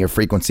Finding Your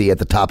Frequency at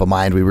the top of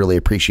mind. We really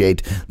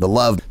appreciate the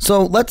love.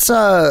 So let's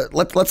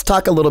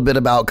talk a little bit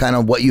about kind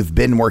of what you've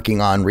been working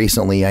on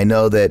recently. I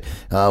know that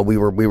we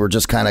were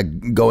just kind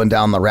of going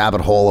down the rabbit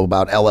hole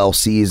about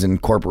LLCs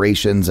and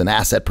corporations and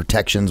asset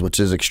protections, which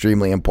is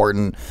extremely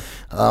important.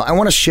 I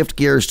want to shift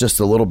gears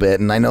just a little bit,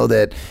 and I know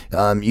that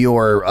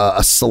you're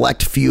a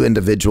select few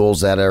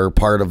individuals that are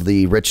part of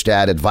the Rich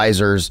Dad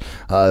Advisors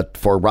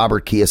for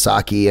Robert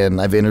Kiyosaki,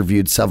 and I've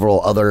interviewed several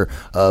other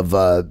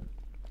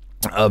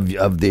of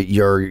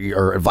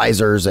your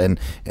advisors and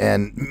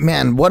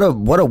man, what a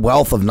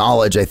wealth of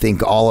knowledge. I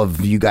think all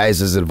of you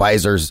guys as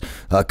advisors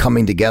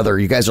coming together,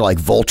 you guys are like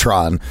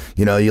Voltron,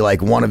 you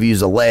like one of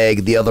you's a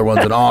leg, the other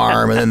one's an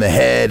arm, and then the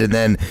head, and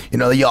then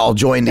you all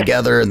join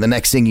together, and the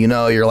next thing you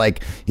know, you're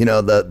like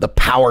the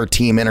Power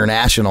Team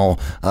International.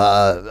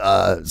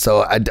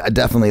 So I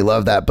definitely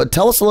love that. But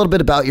tell us a little bit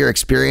about your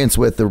experience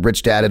with the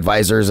Rich Dad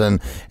Advisors and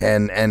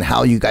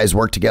how you guys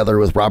work together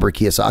with Robert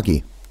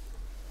Kiyosaki.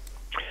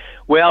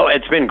 Well,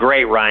 it's been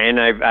great, Ryan.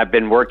 I've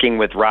been working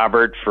with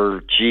Robert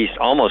for,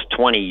 almost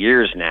 20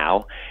 years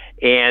now.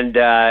 And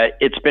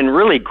it's been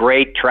really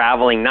great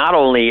traveling not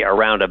only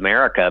around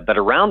America, but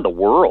around the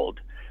world.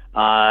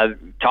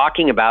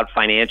 talking about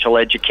financial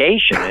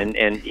education.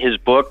 And his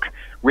book,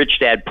 Rich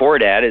Dad, Poor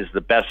Dad, is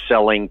the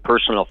best-selling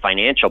personal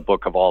financial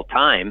book of all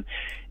time.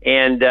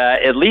 And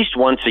at least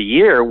once a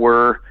year,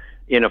 we're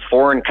in a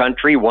foreign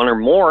country, one or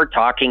more,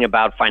 talking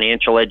about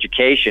financial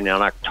education. In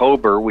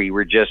October, we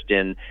were just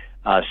in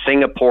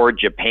Singapore,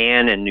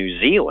 Japan, and New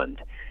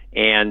Zealand.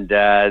 And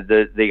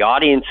the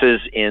audiences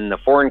in the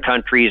foreign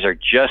countries are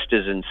just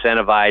as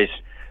incentivized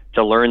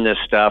to learn this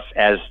stuff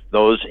as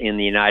those in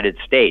the United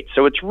States.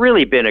 So it's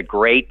really been a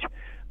great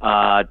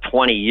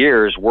 20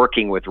 years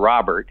working with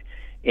Robert.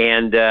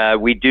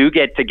 And we do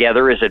get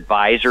together as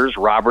advisors.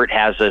 Robert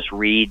has us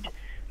read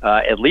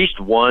at least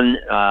one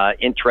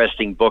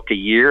interesting book a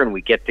year, and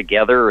we get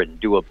together and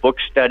do a book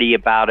study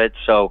about it.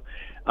 So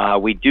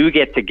we do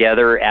get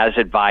together as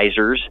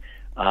advisors.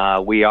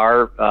 We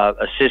are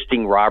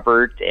assisting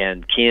Robert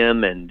and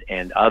Kim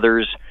and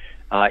others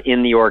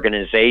in the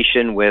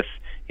organization with,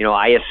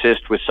 I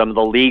assist with some of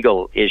the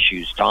legal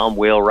issues. Tom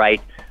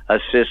Wheelwright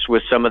assists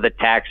with some of the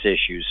tax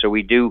issues. So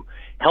we do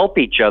help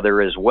each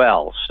other as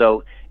well.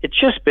 So it's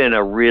just been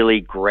a really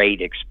great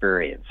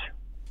experience.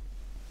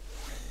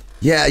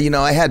 Yeah,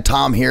 I had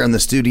Tom here in the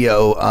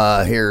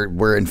studio. Here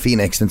we're in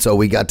Phoenix, and so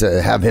we got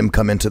to have him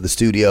come into the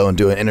studio and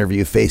do an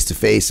interview face to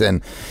face.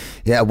 And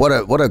yeah,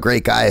 what a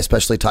great guy,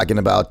 especially talking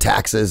about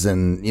taxes.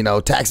 And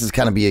taxes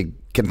can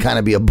kind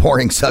of be a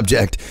boring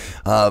subject.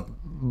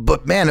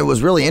 But man, it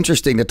was really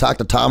interesting to talk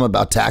to Tom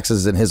about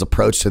taxes and his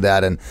approach to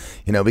that. And,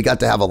 we got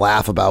to have a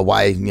laugh about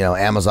why,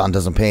 Amazon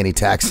doesn't pay any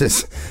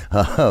taxes.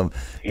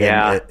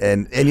 Yeah.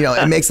 And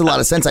it makes a lot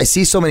of sense. I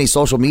see so many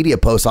social media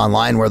posts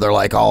online where they're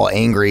like all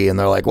angry and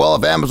they're like, well,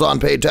 if Amazon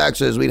paid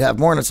taxes, we'd have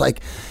more. And it's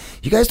like,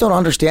 you guys don't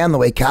understand the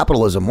way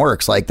capitalism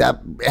works. Like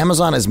that,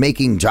 Amazon is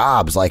making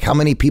jobs. Like how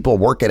many people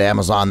work at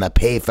Amazon that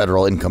pay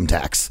federal income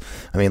tax?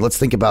 I mean, let's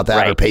think about that,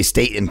 right. Or pay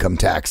state income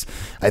tax.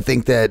 I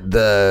think that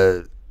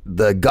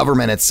the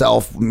government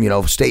itself,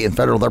 state and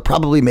federal, they're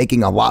probably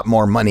making a lot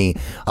more money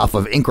off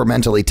of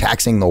incrementally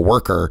taxing the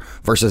worker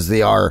versus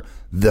they are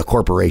the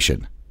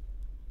corporation.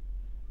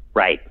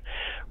 Right.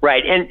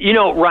 And,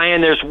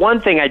 Ryan, there's one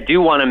thing I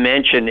do want to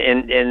mention,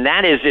 and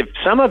that is if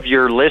some of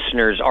your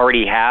listeners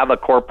already have a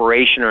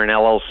corporation or an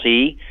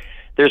LLC,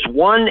 there's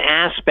one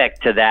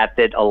aspect to that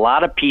a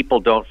lot of people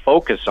don't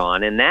focus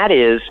on, and that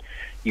is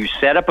you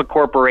set up a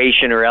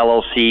corporation or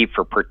LLC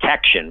for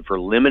protection, for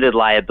limited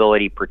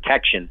liability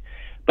protection.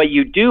 But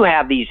you do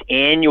have these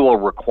annual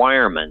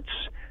requirements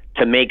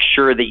to make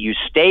sure that you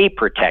stay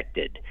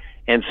protected.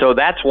 And so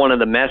that's one of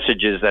the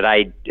messages that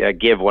I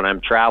give when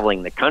I'm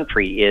traveling the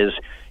country is,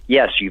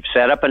 yes, you've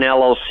set up an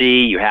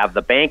LLC, you have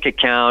the bank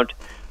account,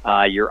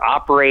 you're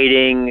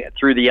operating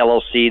through the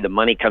LLC, the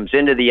money comes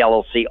into the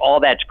LLC, all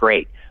that's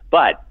great.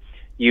 But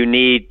you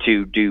need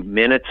to do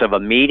minutes of a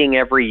meeting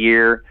every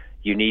year.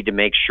 You need to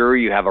make sure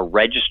you have a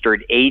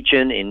registered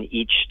agent in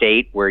each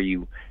state where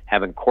you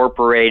have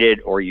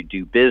incorporated or you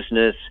do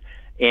business.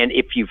 And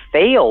if you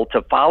fail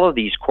to follow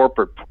these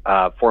corporate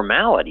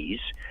formalities,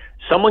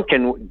 someone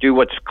can do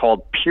what's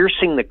called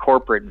piercing the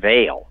corporate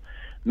veil,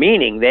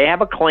 meaning they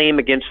have a claim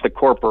against the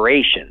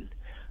corporation,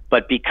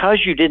 but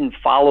because you didn't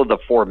follow the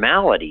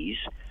formalities,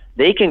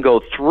 they can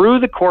go through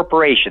the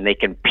corporation, they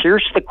can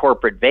pierce the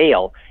corporate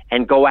veil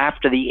and go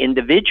after the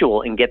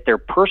individual and get their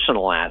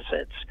personal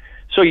assets.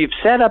 So you've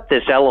set up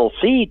this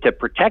LLC to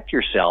protect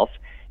yourself,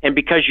 and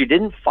because you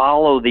didn't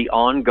follow the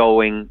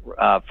ongoing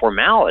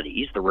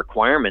formalities, the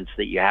requirements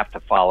that you have to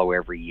follow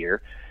every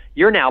year,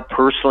 you're now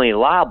personally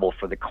liable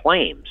for the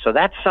claim. So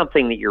that's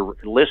something that your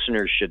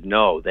listeners should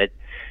know, that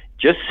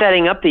just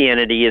setting up the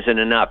entity isn't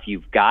enough.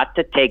 You've got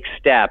to take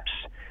steps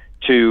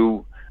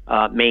to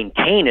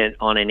maintain it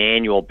on an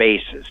annual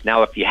basis.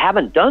 Now, if you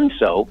haven't done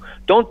so,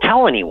 don't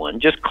tell anyone.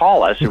 Just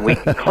call us and we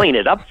can clean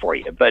it up for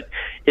you. But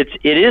it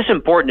is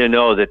important to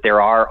know that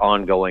there are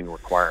ongoing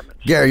requirements.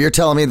 Gary, you're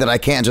telling me that I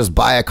can't just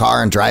buy a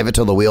car and drive it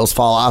till the wheels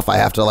fall off? I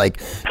have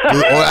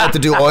to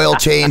do oil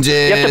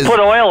changes. You have to put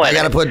oil in I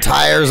got to put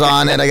tires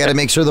on it. I got to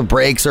make sure the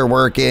brakes are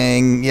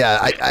working. Yeah,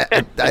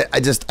 I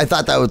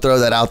thought that would throw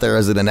that out there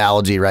as an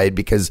analogy, right?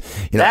 Because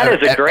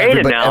that is a great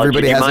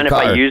analogy. Do you mind if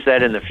I use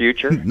that in the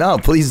future? No,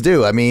 please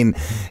do. I mean,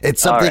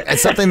 it's something. Right.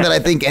 It's something that I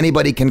think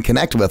anybody can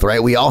connect with,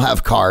 right? We all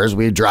have cars.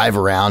 We drive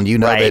around.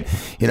 Right.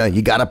 That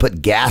you got to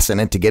put gas in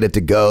it to get it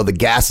to go. The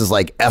gas is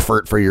like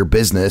effort for your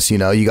business. You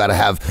got to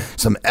have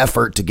some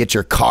effort to get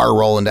your car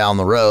rolling down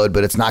the road,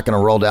 but it's not going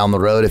to roll down the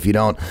road if you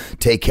don't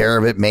take care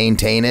of it,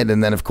 maintain it,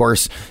 and then of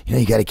course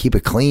you got to keep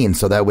it clean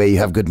so that way you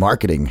have good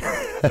marketing.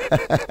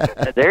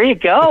 There you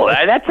go.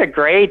 That's a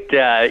great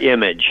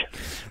image.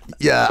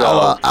 Yeah,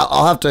 so.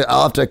 I'll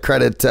have to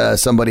credit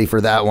somebody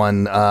for that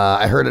one.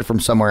 I heard it from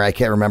somewhere. I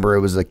can't remember. It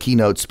was a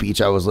keynote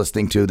speech I was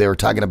listening to. They were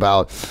talking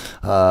about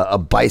a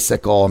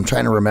bicycle. I'm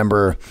trying to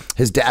remember.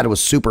 His dad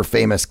was super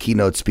famous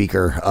keynote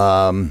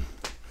speaker.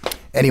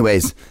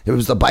 Anyways, it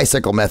was the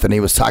bicycle method. And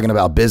he was talking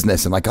about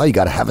business and like, oh, you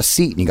got to have a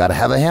seat and you got to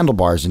have a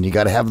handlebars and you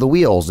got to have the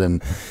wheels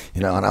and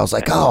and I was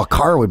like, oh, a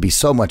car would be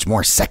so much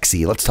more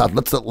sexy. Let's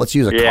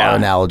use a car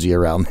analogy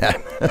around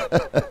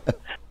that.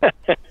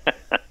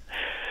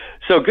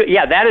 So good.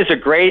 Yeah, that is a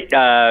great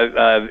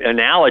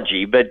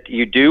analogy, but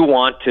you do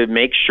want to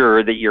make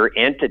sure that your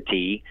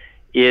entity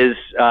is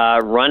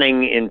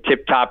running in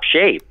tip-top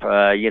shape.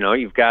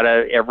 You've got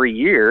to, every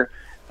year,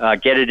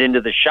 get it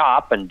into the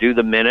shop and do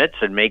the minutes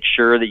and make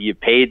sure that you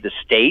paid the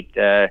state.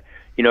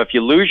 If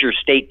you lose your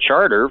state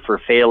charter for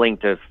failing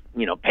to,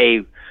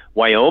 pay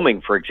Wyoming,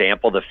 for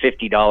example, the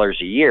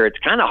 $50 a year, it's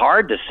kind of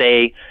hard to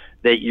say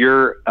that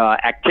your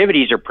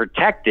activities are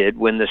protected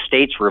when the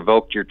state's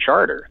revoked your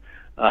charter.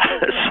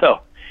 So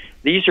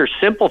these are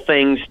simple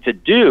things to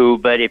do,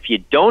 but if you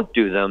don't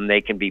do them,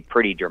 they can be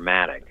pretty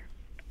dramatic.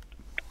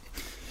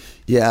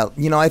 Yeah,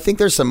 I think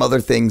there's some other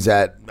things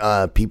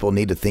that people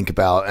need to think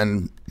about,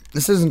 and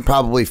this isn't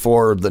probably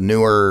for the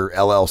newer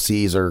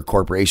LLCs or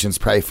corporations,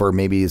 probably for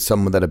maybe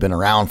some that have been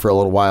around for a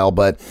little while,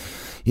 but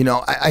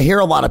I hear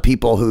a lot of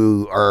people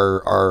who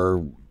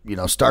are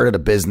started a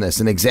business.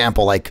 An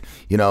example, like,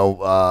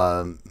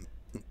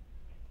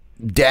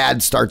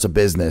 dad starts a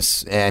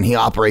business and he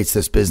operates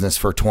this business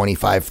for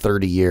 25,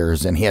 30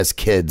 years and he has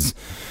kids,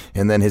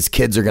 and then his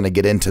kids are going to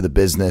get into the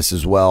business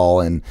as well.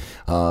 And,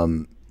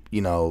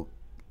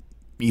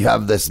 you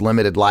have this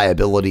limited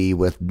liability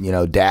with,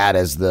 dad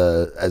as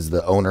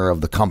the owner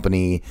of the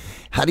company.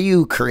 How do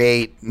you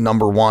create,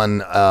 number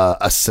one,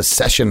 a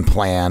succession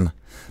plan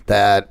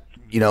that,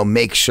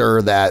 make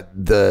sure that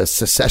the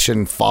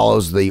succession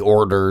follows the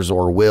orders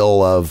or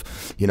will of,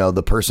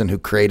 the person who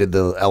created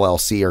the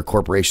LLC or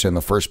corporation in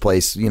the first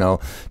place,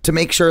 to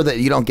make sure that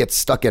you don't get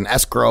stuck in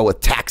escrow with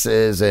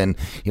taxes and,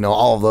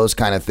 all of those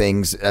kind of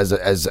things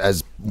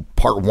as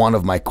part one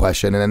of my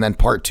question. And then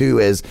part two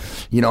is,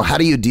 how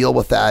do you deal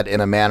with that in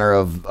a manner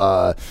of,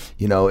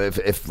 if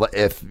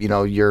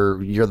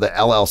you're the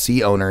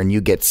LLC owner and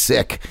you get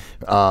sick,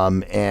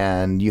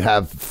 and you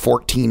have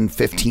 14,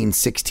 15,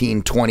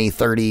 16, 20,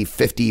 30,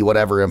 50,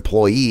 whatever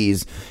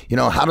employees,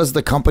 how does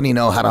the company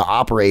know how to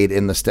operate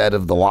in the stead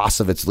of the loss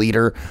of its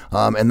leader?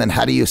 And then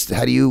how do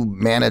you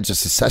manage a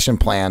succession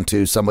plan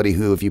to somebody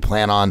who, if you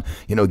plan on,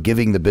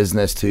 giving the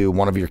business to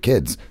one of your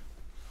kids?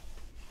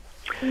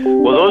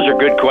 Well, those are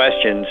good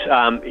questions.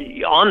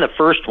 On the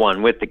first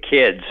one with the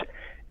kids,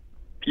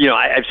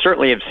 I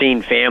certainly have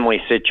seen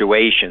family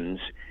situations,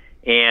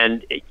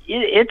 and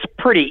it's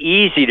pretty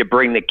easy to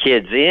bring the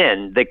kids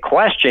in. The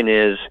question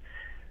is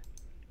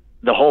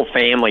the whole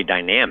family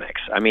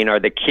dynamics. I mean, are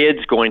the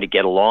kids going to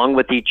get along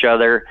with each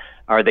other?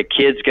 Are the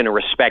kids going to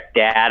respect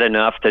dad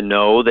enough to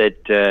know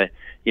that,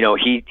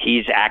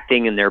 he's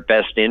acting in their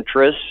best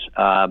interests?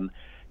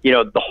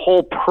 The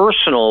whole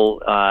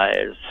personal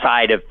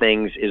side of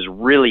things is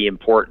really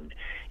important.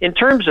 In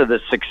terms of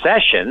the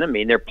succession, I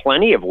mean, there are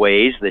plenty of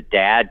ways that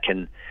dad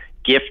can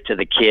gift to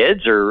the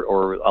kids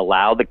or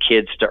allow the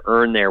kids to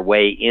earn their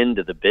way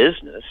into the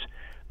business.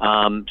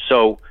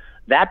 So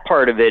that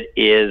part of it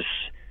is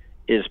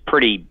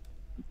pretty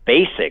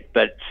basic,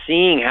 but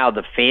seeing how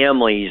the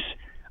families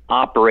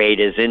operate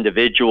as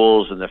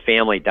individuals and the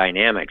family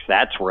dynamics,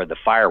 that's where the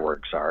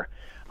fireworks are.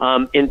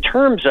 In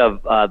terms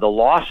of the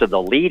loss of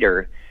the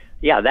leader,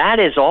 yeah, that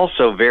is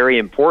also very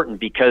important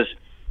because,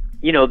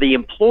 the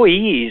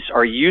employees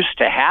are used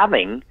to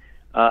having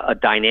a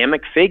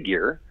dynamic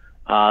figure,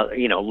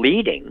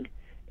 leading.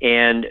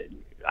 And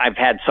I've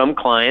had some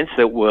clients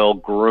that will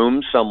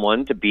groom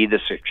someone to be the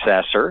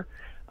successor.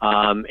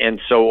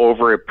 And so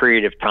over a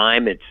period of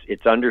time,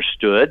 it's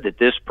understood that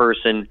this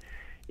person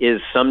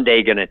is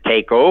someday going to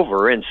take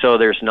over. And so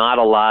there's not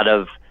a lot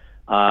of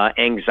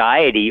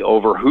anxiety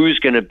over who's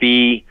going to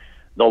be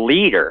the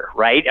leader,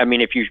 right? I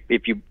mean, if you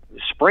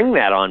spring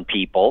that on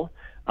people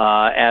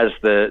as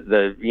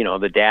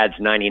the dad's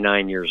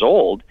 99 years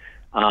old,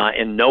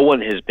 and no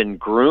one has been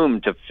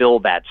groomed to fill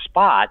that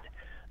spot,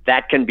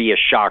 that can be a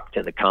shock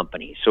to the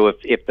company. So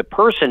if the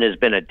person has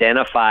been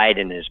identified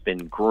and has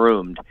been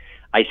groomed,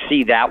 I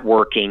see that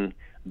working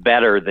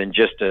better than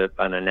just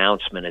an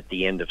announcement at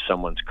the end of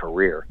someone's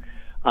career.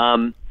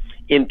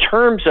 In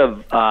terms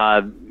of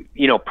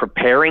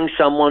preparing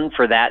someone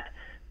for that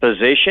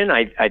position,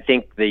 I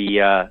think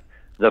the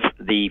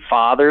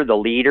father, the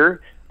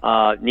leader,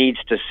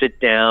 needs to sit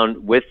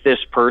down with this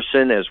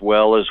person as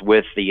well as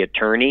with the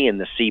attorney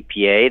and the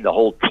CPA, the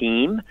whole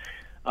team.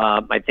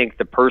 I think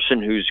the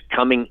person who's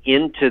coming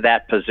into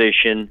that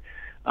position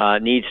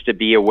needs to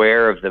be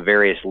aware of the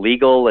various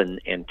legal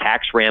and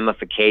tax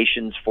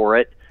ramifications for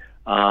it.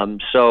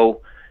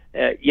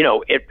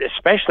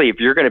 Especially if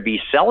you're going to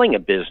be selling a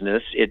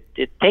business,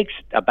 it takes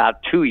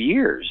about 2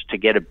 years to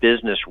get a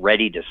business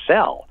ready to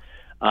sell.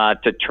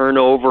 To turn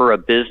over a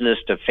business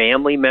to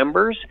family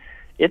members,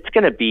 it's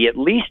going to be at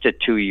least a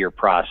 2-year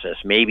process,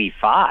 maybe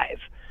 5.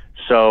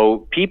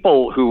 So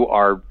people who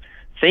are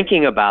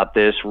thinking about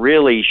this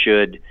really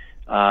should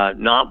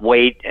not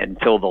wait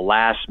until the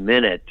last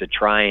minute to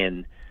try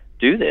and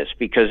do this,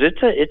 because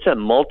it's a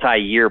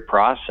multi-year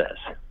process.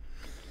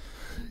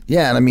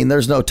 Yeah, and I mean,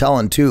 there's no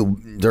telling too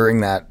during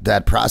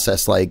that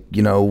process, like,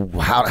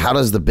 how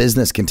does the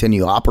business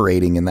continue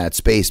operating in that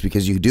space?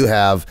 Because you do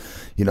have,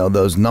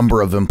 those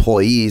number of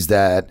employees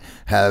that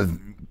have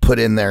put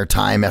in their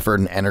time,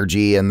 effort, and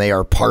energy, and they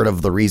are part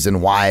of the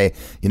reason why,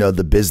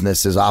 the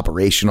business is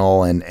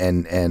operational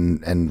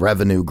and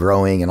revenue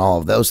growing and all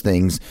of those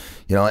things.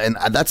 And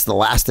that's the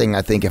last thing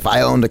I think. If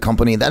I owned a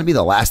company, that'd be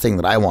the last thing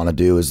that I want to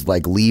do is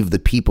like leave the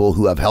people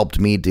who have helped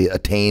me to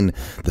attain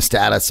the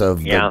status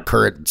of the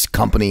current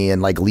company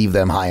and like leave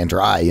them high and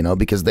dry,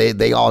 because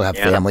they all have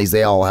families.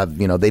 They all have,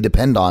 they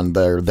depend on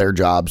their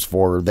jobs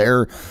for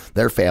their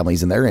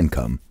families and their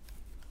income.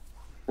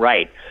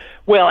 Right.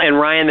 Well, and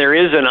Ryan, there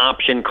is an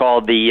option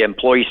called the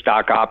Employee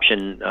Stock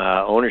Option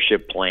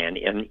Ownership Plan,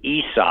 an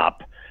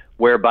ESOP,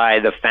 whereby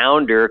the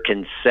founder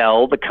can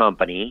sell the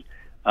company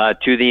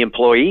to the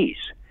employees.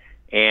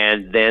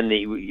 And then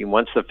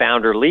once the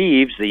founder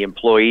leaves, the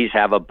employees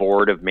have a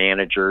board of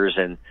managers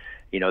and,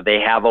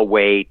 they have a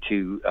way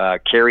to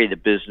carry the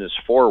business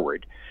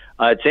forward.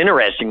 It's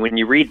interesting when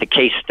you read the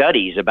case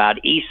studies about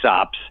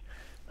ESOPs,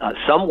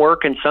 some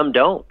work and some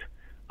don't.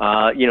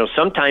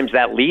 Sometimes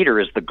that leader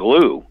is the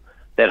glue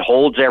that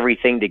holds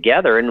everything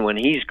together. And when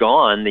he's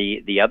gone,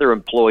 the other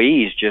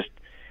employees just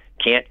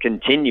can't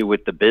continue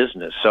with the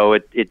business. So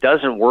it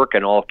doesn't work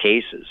in all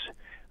cases.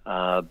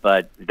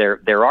 But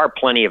there are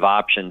plenty of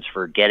options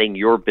for getting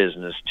your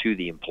business to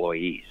the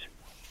employees.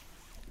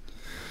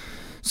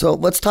 So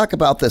let's talk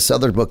about this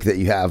other book that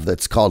you have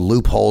that's called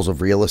Loopholes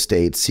of Real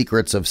Estate,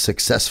 Secrets of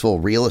Successful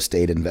Real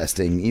Estate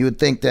Investing. You would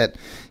think that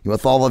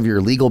with all of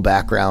your legal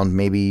background,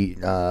 maybe,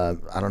 I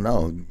don't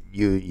know,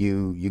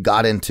 you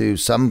got into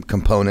some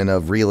component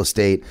of real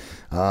estate.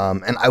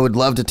 And I would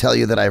love to tell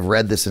you that I've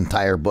read this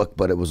entire book,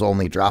 but it was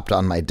only dropped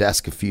on my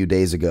desk a few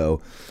days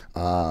ago.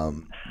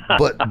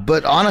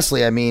 But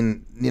honestly, I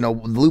mean,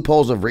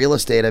 loopholes of real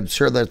estate, I'm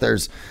sure that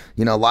there's,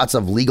 lots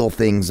of legal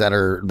things that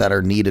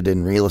are needed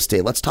in real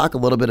estate. Let's talk a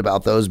little bit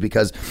about those,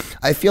 because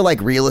I feel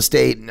like real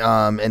estate,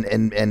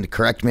 and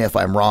correct me if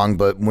I'm wrong,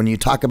 but when you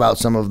talk about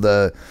some of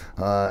the,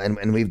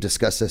 and we've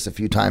discussed this a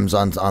few times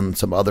on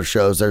some other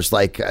shows, there's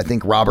like, I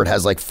think Robert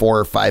has like 4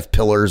 or 5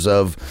 pillars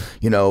of,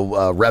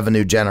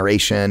 revenue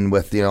generation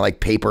with,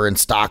 like paper and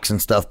stocks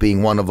and stuff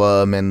being one of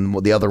them.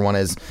 And the other one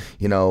is,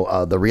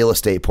 the real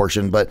estate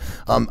portion. But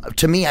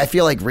to me, I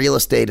feel like real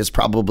estate is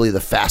probably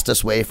the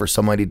fastest way for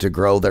somebody to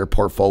grow their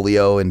portfolio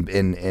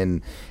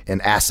and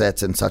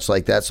assets and such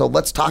like that. So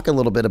let's talk a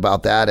little bit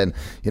about that. And,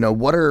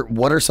 what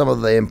are some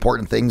of the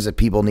important things that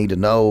people need to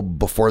know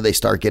before they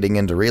start getting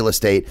into real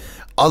estate,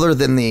 other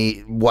than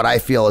what I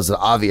feel is an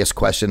obvious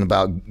question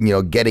about,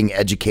 getting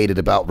educated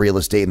about real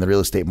estate and the real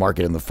estate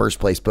market in the first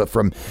place. But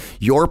from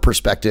your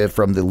perspective,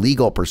 from the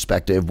legal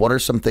perspective, what are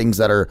some things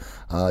that are,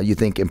 you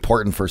think,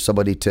 important for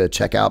somebody to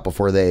check out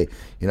before they,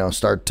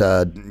 start,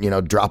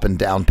 dropping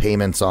down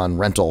payments on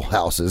rental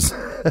houses?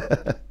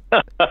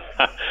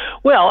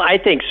 Well, I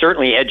think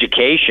certainly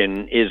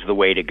education is the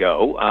way to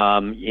go.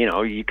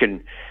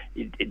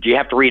 Do you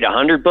have to read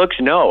 100 books?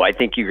 No, I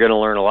think you're going to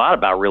learn a lot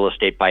about real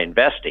estate by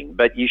investing,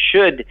 but you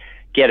should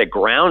get a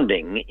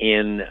grounding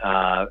in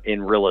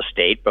real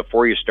estate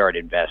before you start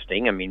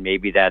investing. I mean,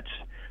 maybe that's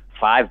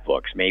 5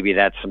 books, maybe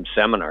that's some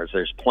seminars.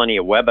 There's plenty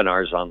of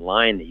webinars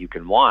online that you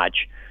can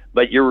watch,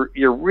 but you're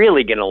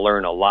really going to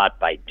learn a lot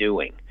by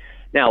doing.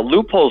 Now,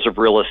 Loopholes of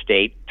Real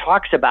Estate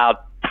talks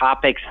about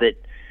topics that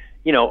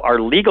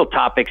are legal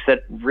topics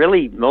that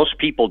really most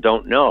people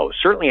don't know.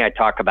 Certainly I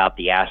talk about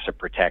the asset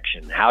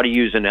protection, how to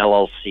use an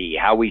LLC,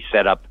 how we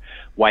set up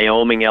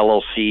Wyoming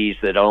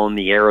LLCs that own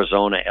the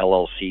Arizona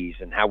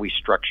LLCs, and how we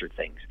structure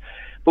things.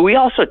 But we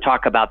also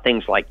talk about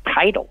things like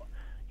title.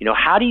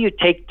 How do you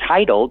take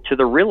title to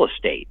the real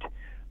estate?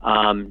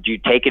 Do you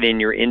take it in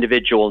your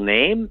individual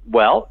name?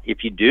 Well,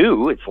 if you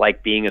do, it's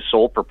like being a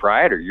sole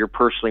proprietor. You're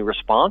personally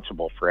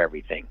responsible for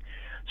everything.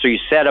 So you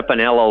set up an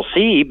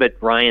LLC, but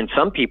Ryan,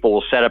 some people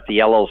will set up the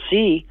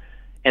LLC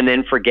and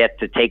then forget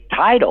to take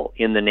title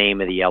in the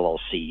name of the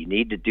LLC. You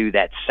need to do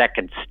that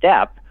second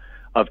step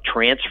of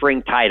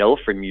transferring title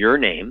from your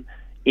name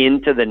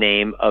into the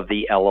name of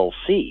the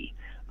LLC.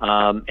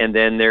 And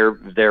then there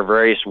are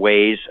various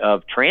ways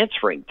of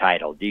transferring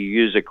title. Do you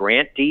use a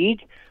grant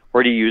deed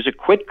or do you use a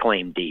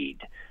quitclaim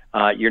deed?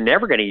 You're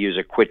never going to use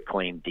a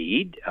quitclaim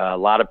deed. A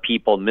lot of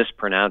people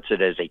mispronounce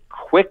it as a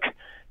quick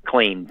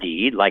claim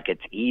deed, like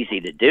it's easy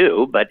to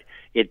do, but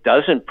it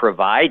doesn't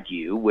provide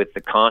you with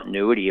the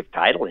continuity of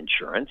title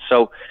insurance.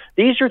 So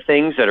these are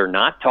things that are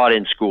not taught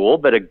in school,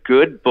 but a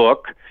good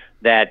book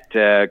that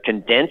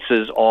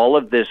condenses all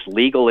of this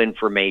legal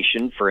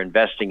information for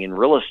investing in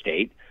real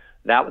estate.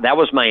 That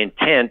was my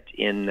intent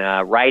in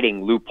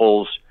writing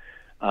Loopholes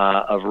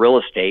of Real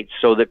Estate,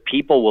 so that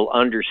people will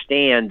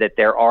understand that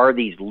there are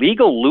these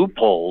legal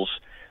loopholes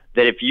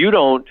that if you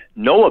don't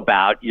know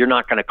about, you're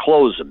not going to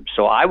close them.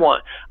 So I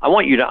want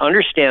you to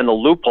understand the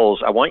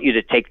loopholes. I want you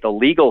to take the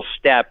legal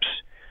steps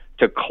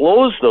to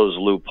close those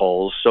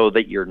loopholes so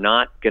that you're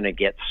not going to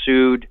get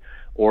sued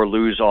or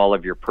lose all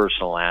of your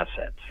personal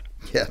assets.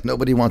 Yeah,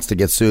 nobody wants to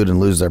get sued and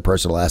lose their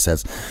personal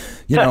assets.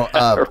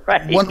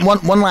 Right.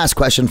 One last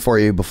question for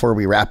you before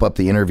we wrap up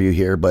the interview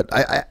here, but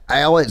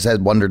I always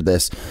had wondered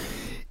this.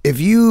 if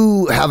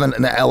you have an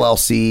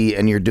LLC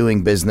and you're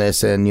doing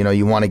business and,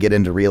 you want to get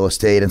into real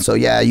estate, and so,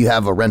 you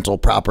have a rental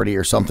property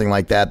or something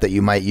like that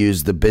you might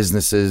use the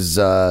business's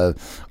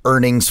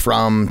earnings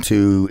from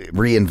to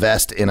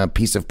reinvest in a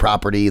piece of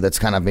property that's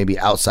kind of maybe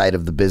outside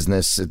of the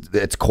business,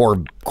 it's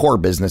core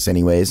business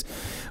anyways.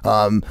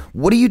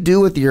 What do you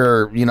do with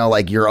your,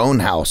 your own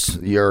house,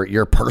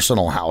 your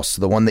personal house,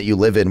 the one that you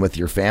live in with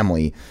your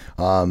family?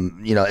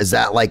 Is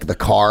that like the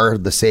car,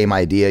 the same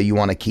idea? You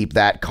want to keep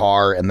that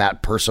car and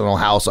that personal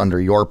house under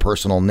your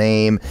personal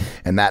name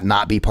and that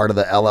not be part of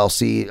the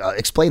LLC?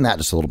 Explain that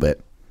just a little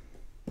bit.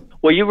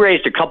 Well, you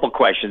raised a couple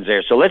questions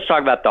there. So let's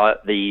talk about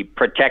the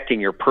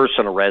protecting your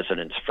personal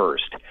residence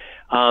first.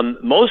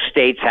 Most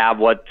states have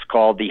what's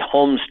called the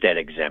homestead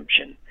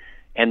exemption.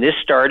 And this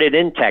started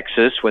in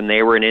Texas when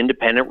they were an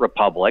independent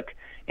republic.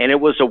 And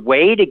it was a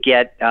way to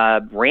get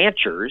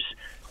ranchers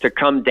to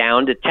come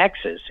down to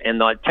Texas. And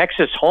the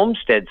Texas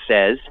homestead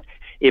says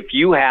if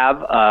you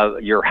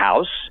have your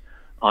house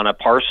on a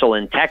parcel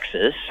in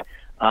Texas,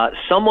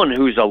 someone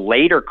who's a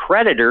later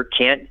creditor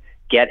can't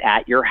get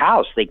at your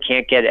house. They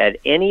can't get at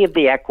any of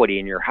the equity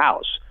in your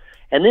house.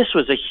 And this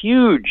was a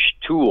huge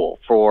tool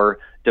for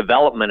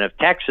development of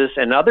Texas,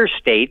 and other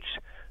states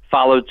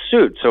followed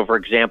suit. So, for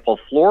example,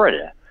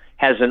 Florida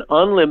has an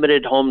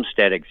unlimited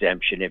homestead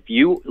exemption. If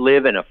you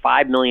live in a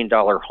 $5 million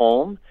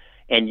home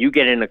and you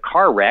get in a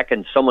car wreck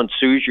and someone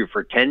sues you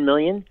for $10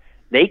 million,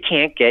 they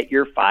can't get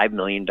your $5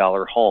 million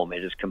home.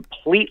 It is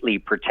completely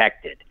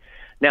protected.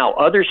 Now,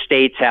 other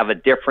states have a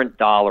different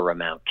dollar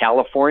amount.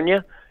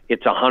 California,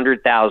 it's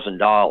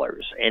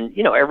 $100,000. And,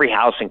 every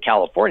house in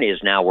California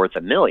is now worth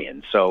 $1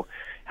 million. So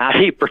how do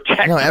you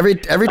protect every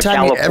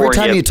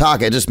time you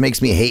talk, it just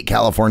makes me hate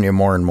California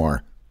more and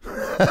more.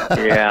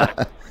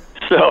 Yeah.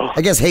 So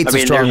I guess hate's a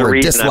strong there's word. a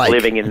reason Dislike. I'm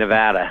living in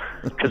Nevada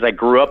because I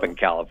grew up in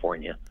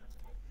California.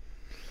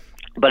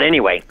 But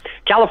anyway,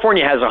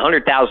 California has a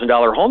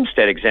 $100,000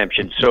 homestead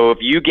exemption. So if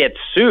you get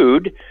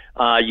sued,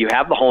 you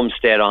have the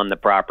homestead on the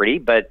property,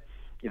 but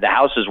the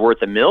house is worth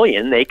 $1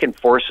 million. They can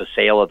force a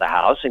sale of the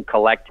house and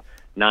collect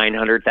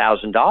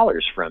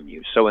 $900,000 from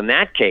you. So in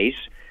that case,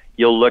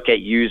 you'll look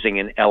at using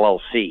an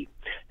LLC.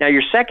 Now,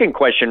 your second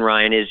question,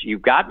 Ryan, is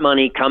you've got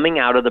money coming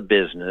out of the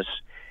business,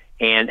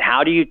 and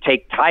how do you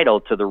take title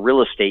to the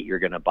real estate you're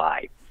going to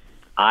buy?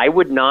 I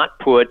would not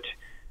put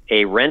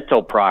a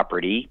rental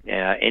property,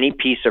 any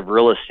piece of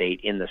real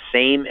estate, in the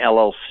same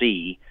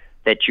LLC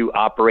that you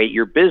operate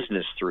your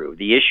business through.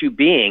 The issue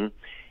being,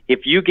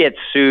 if you get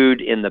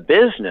sued in the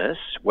business,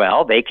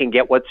 well, they can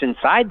get what's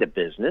inside the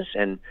business,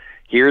 and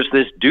here's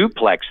this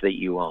duplex that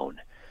you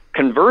own.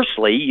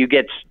 Conversely, you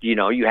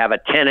have a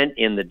tenant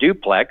in the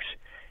duplex,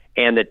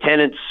 and the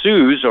tenant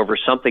sues over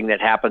something that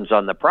happens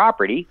on the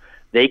property,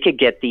 they could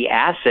get the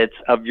assets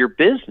of your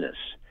business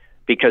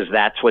because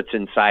that's what's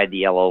inside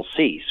the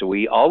LLC. So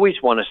we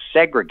always want to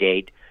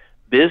segregate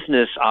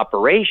business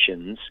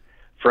operations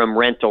from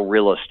rental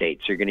real estate.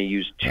 So you're going to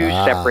use two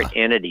separate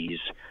entities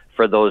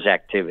for those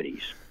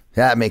activities.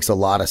 That makes a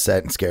lot of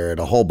sense, Garrett,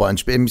 a whole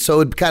bunch. So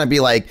it'd kind of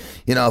be like,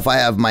 if I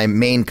have my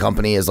main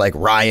company is like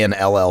Ryan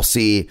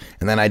LLC,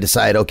 and then I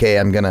decide, okay,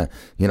 I'm going to,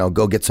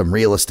 go get some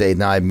real estate.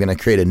 Now I'm going to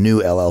create a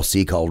new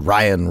LLC called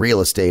Ryan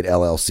Real Estate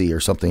LLC or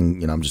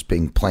something. I'm just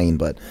being plain,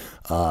 but,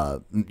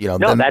 No,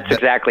 that's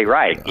exactly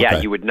right. Okay. Yeah,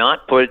 you would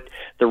not put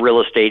the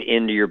real estate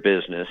into your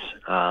business.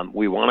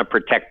 We want to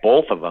protect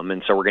both of them,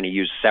 and so we're going to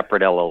use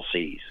separate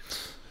LLCs.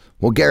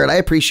 Well, Garrett, I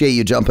appreciate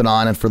you jumping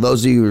on. And for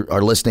those of you who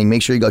are listening,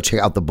 make sure you go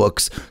check out the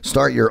books,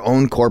 Start Your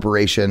Own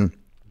Corporation,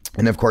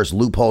 and of course,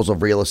 Loopholes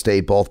of Real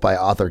Estate, both by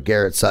author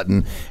Garrett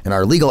Sutton and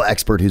our legal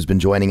expert who's been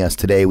joining us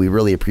today. We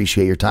really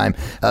appreciate your time.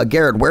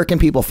 Garrett, where can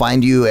people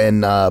find you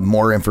and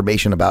more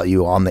information about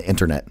you on the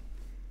internet?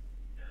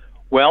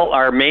 Well,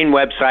 our main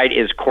website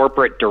is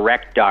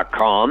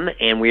corporatedirect.com,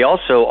 and we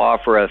also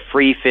offer a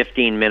free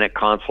 15-minute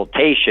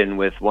consultation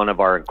with one of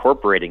our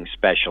incorporating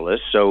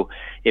specialists. So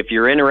if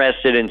you're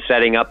interested in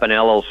setting up an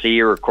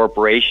LLC or a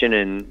corporation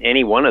in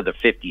any one of the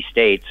 50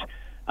 states,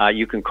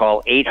 you can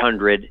call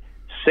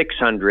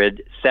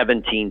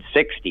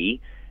 800-600-1760,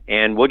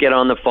 and we'll get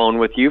on the phone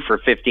with you for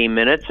 15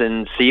 minutes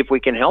and see if we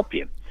can help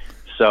you.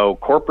 So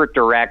Corporate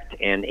Direct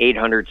and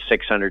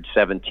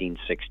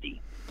 800-600-1760.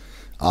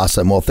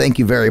 Awesome. Well, thank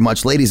you very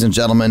much. Ladies and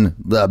gentlemen,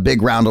 the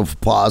big round of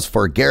applause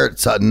for Garrett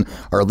Sutton,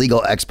 our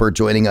legal expert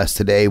joining us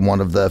today,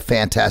 one of the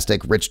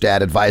fantastic Rich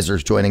Dad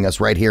advisors joining us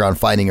right here on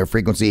Finding Your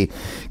Frequency.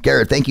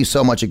 Garrett, thank you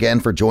so much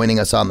again for joining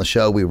us on the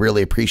show. We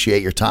really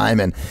appreciate your time.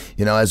 And,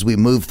 as we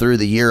move through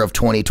the year of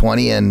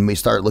 2020 and we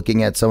start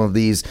looking at some of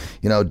these,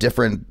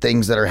 different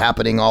things that are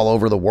happening all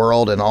over the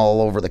world and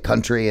all over the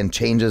country and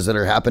changes that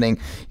are happening,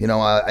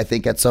 I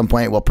think at some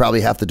point we'll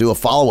probably have to do a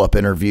follow-up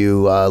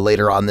interview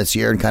later on this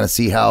year and kind of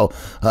see how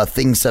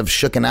things have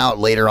shooken out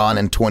later on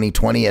in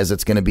 2020, as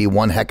it's going to be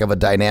one heck of a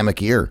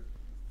dynamic year.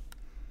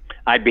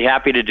 I'd be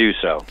happy to do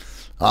so.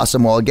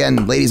 Awesome. Well,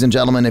 again, ladies and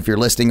gentlemen, if you're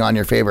listening on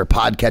your favorite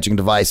podcatching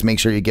device, make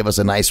sure you give us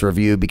a nice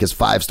review because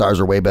 5 stars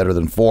are way better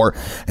than 4.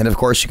 And of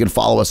course, you can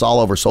follow us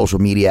all over social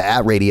media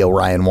at Radio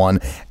Ryan 1,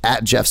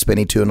 at Jeff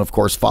Spinney 2, and of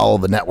course, follow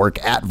the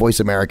network at Voice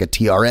America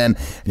TRN.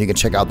 And you can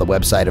check out the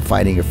website at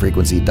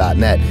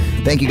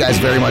findingyourfrequency.net. Thank you guys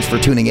very much for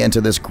tuning in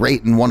to this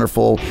great and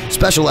wonderful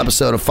special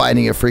episode of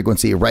Finding Your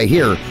Frequency right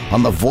here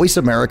on the Voice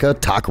America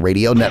Talk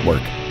Radio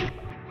Network.